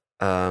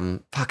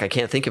 I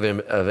can't think of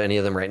any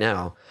of them right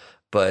now.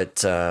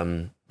 But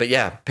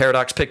yeah,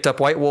 Paradox picked up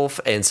White Wolf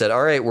and said,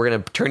 all right, we're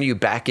going to turn you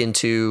back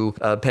into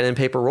a pen and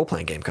paper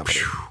role-playing game company.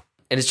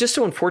 And it's just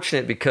so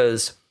unfortunate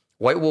because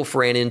White Wolf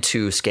ran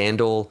into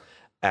scandal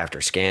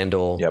after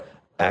scandal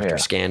after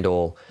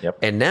scandal. Yep.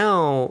 And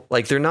now,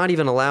 like, they're not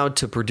even allowed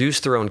to produce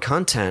their own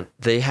content.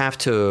 They have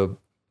to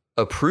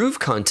approve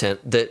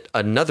content that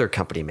another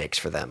company makes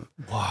for them.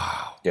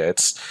 Wow. Yeah,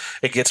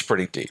 it gets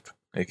pretty deep.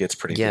 It gets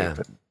pretty deep.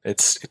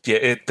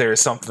 And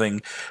there's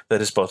something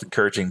that is both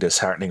encouraging and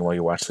disheartening while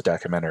you watch the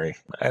documentary.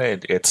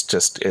 And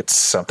it's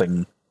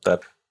something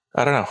that,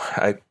 I don't know.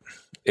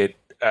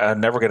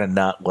 I'm never going to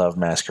not love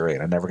Masquerade.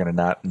 I'm never going to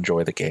not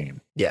enjoy the game.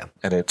 Yeah.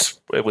 And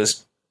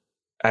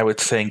I would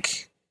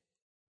think,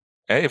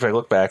 if I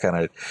look back on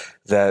it,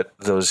 that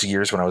those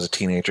years when I was a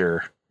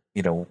teenager,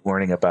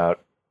 learning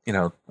about,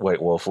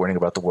 White Wolf, learning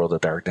about the World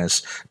of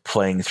Darkness,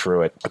 playing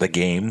through it, the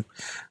game,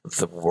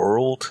 the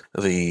world,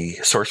 the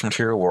source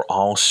material were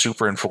all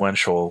super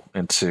influential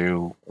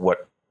into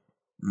what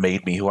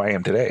made me who I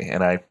am today.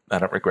 And I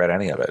don't regret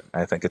any of it.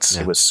 I think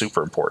it was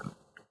super important.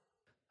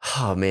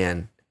 Oh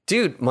man,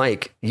 dude,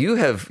 Mike, you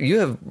have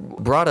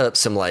brought up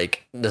some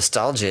like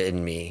nostalgia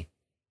in me.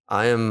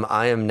 I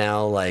am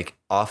now like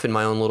off in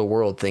my own little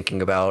world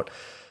thinking about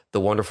the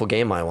wonderful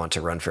game I want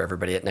to run for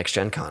everybody at Next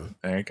Gen Con.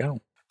 There you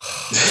go.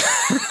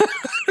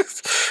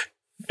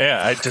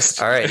 Yeah,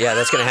 all right, yeah,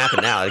 that's gonna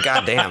happen now.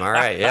 God damn, all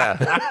right,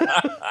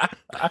 yeah.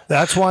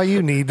 That's why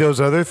you need those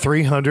other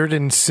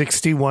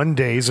 361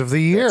 days of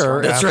the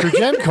year after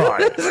Gen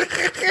Con.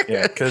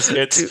 Yeah, because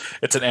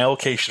it's an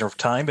allocation of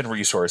time and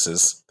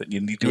resources that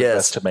you need to do your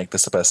best to make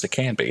this the best it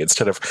can be.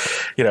 Instead of,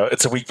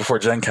 it's a week before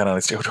Gen Con and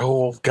it's,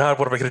 oh God,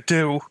 what am I gonna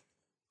do?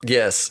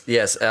 Yes.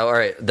 All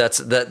right. That's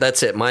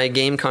it. My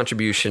game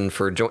contribution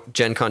for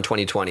Gen Con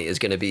 2020 is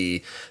going to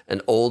be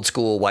an old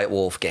school White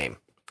Wolf game.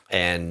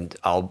 And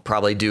I'll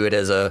probably do it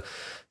as a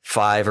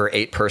 5 or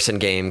 8 person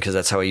game because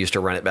that's how I used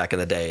to run it back in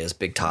the day as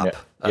big top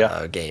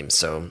games.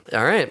 So,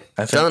 all right.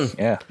 Done.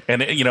 Yeah.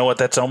 And you know what?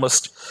 That's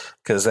almost,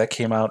 because that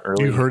came out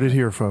early. You heard it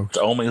here, folks. It's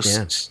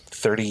almost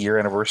 30-year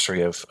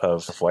anniversary of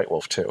White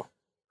Wolf 2.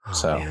 Oh,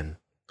 so man.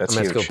 That's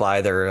I'm going to have to go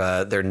buy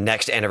their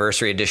next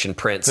anniversary edition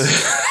prints.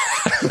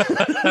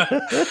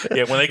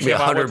 Yeah, when they came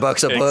out, $100 a book.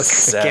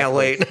 Exactly. I can't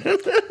wait.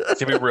 It's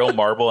gonna be real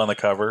marble on the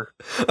cover.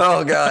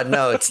 Oh God,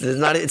 no! It's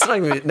not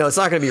going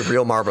to be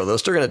real marble. They're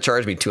still going to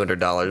charge me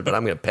 $200, but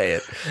I'm going to pay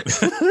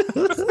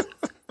it.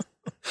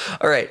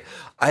 All right,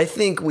 I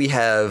think we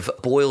have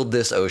boiled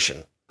this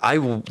ocean. I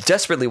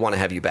desperately want to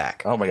have you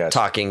back. Oh my gosh,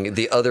 talking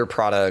the other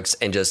products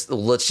and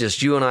let's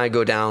just you and I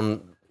go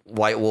down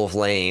White Wolf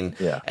Lane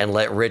and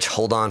let Rich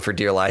hold on for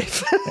dear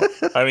life.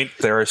 I mean,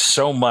 there is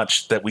so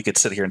much that we could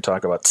sit here and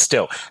talk about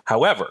still.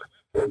 However,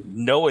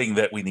 knowing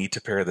that we need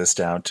to pare this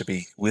down to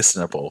be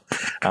listenable,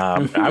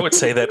 I would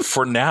say that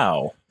for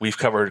now, we've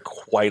covered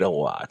quite a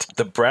lot.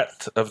 The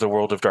breadth of the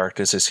World of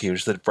Darkness is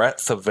huge. The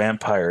breadth of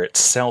Vampire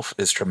itself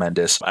is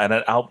tremendous. And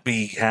I'll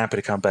be happy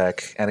to come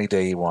back any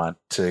day you want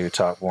to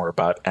talk more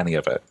about any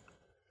of it.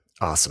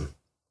 Awesome.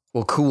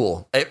 Well,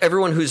 cool.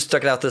 Everyone who's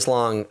stuck it out this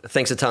long,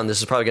 thanks a ton. This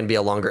is probably going to be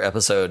a longer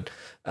episode,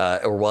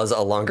 or was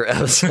a longer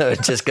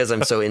episode, just because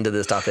I'm so into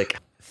this topic.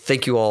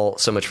 Thank you all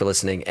so much for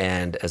listening.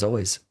 And as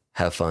always,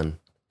 have fun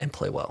and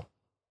play well.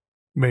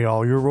 May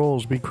all your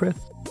rolls be crit.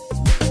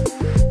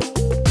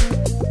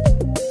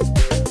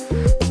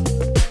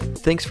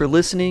 Thanks for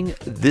listening.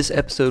 This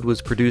episode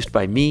was produced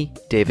by me,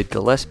 David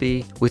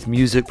Gillespie, with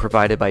music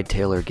provided by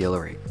Taylor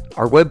Guillory.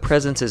 Our web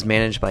presence is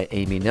managed by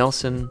Amy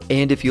Nelson,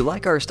 and if you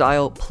like our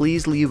style,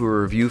 please leave a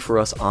review for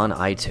us on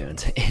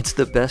iTunes. It's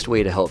the best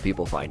way to help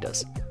people find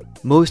us.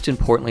 Most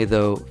importantly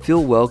though,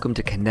 feel welcome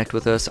to connect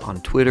with us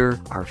on Twitter,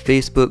 our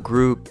Facebook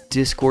group,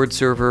 Discord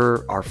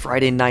server, our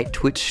Friday night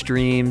Twitch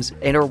streams,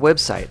 and our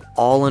website,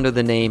 all under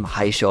the name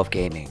High Shelf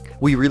Gaming.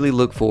 We really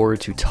look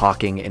forward to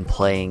talking and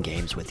playing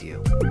games with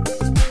you.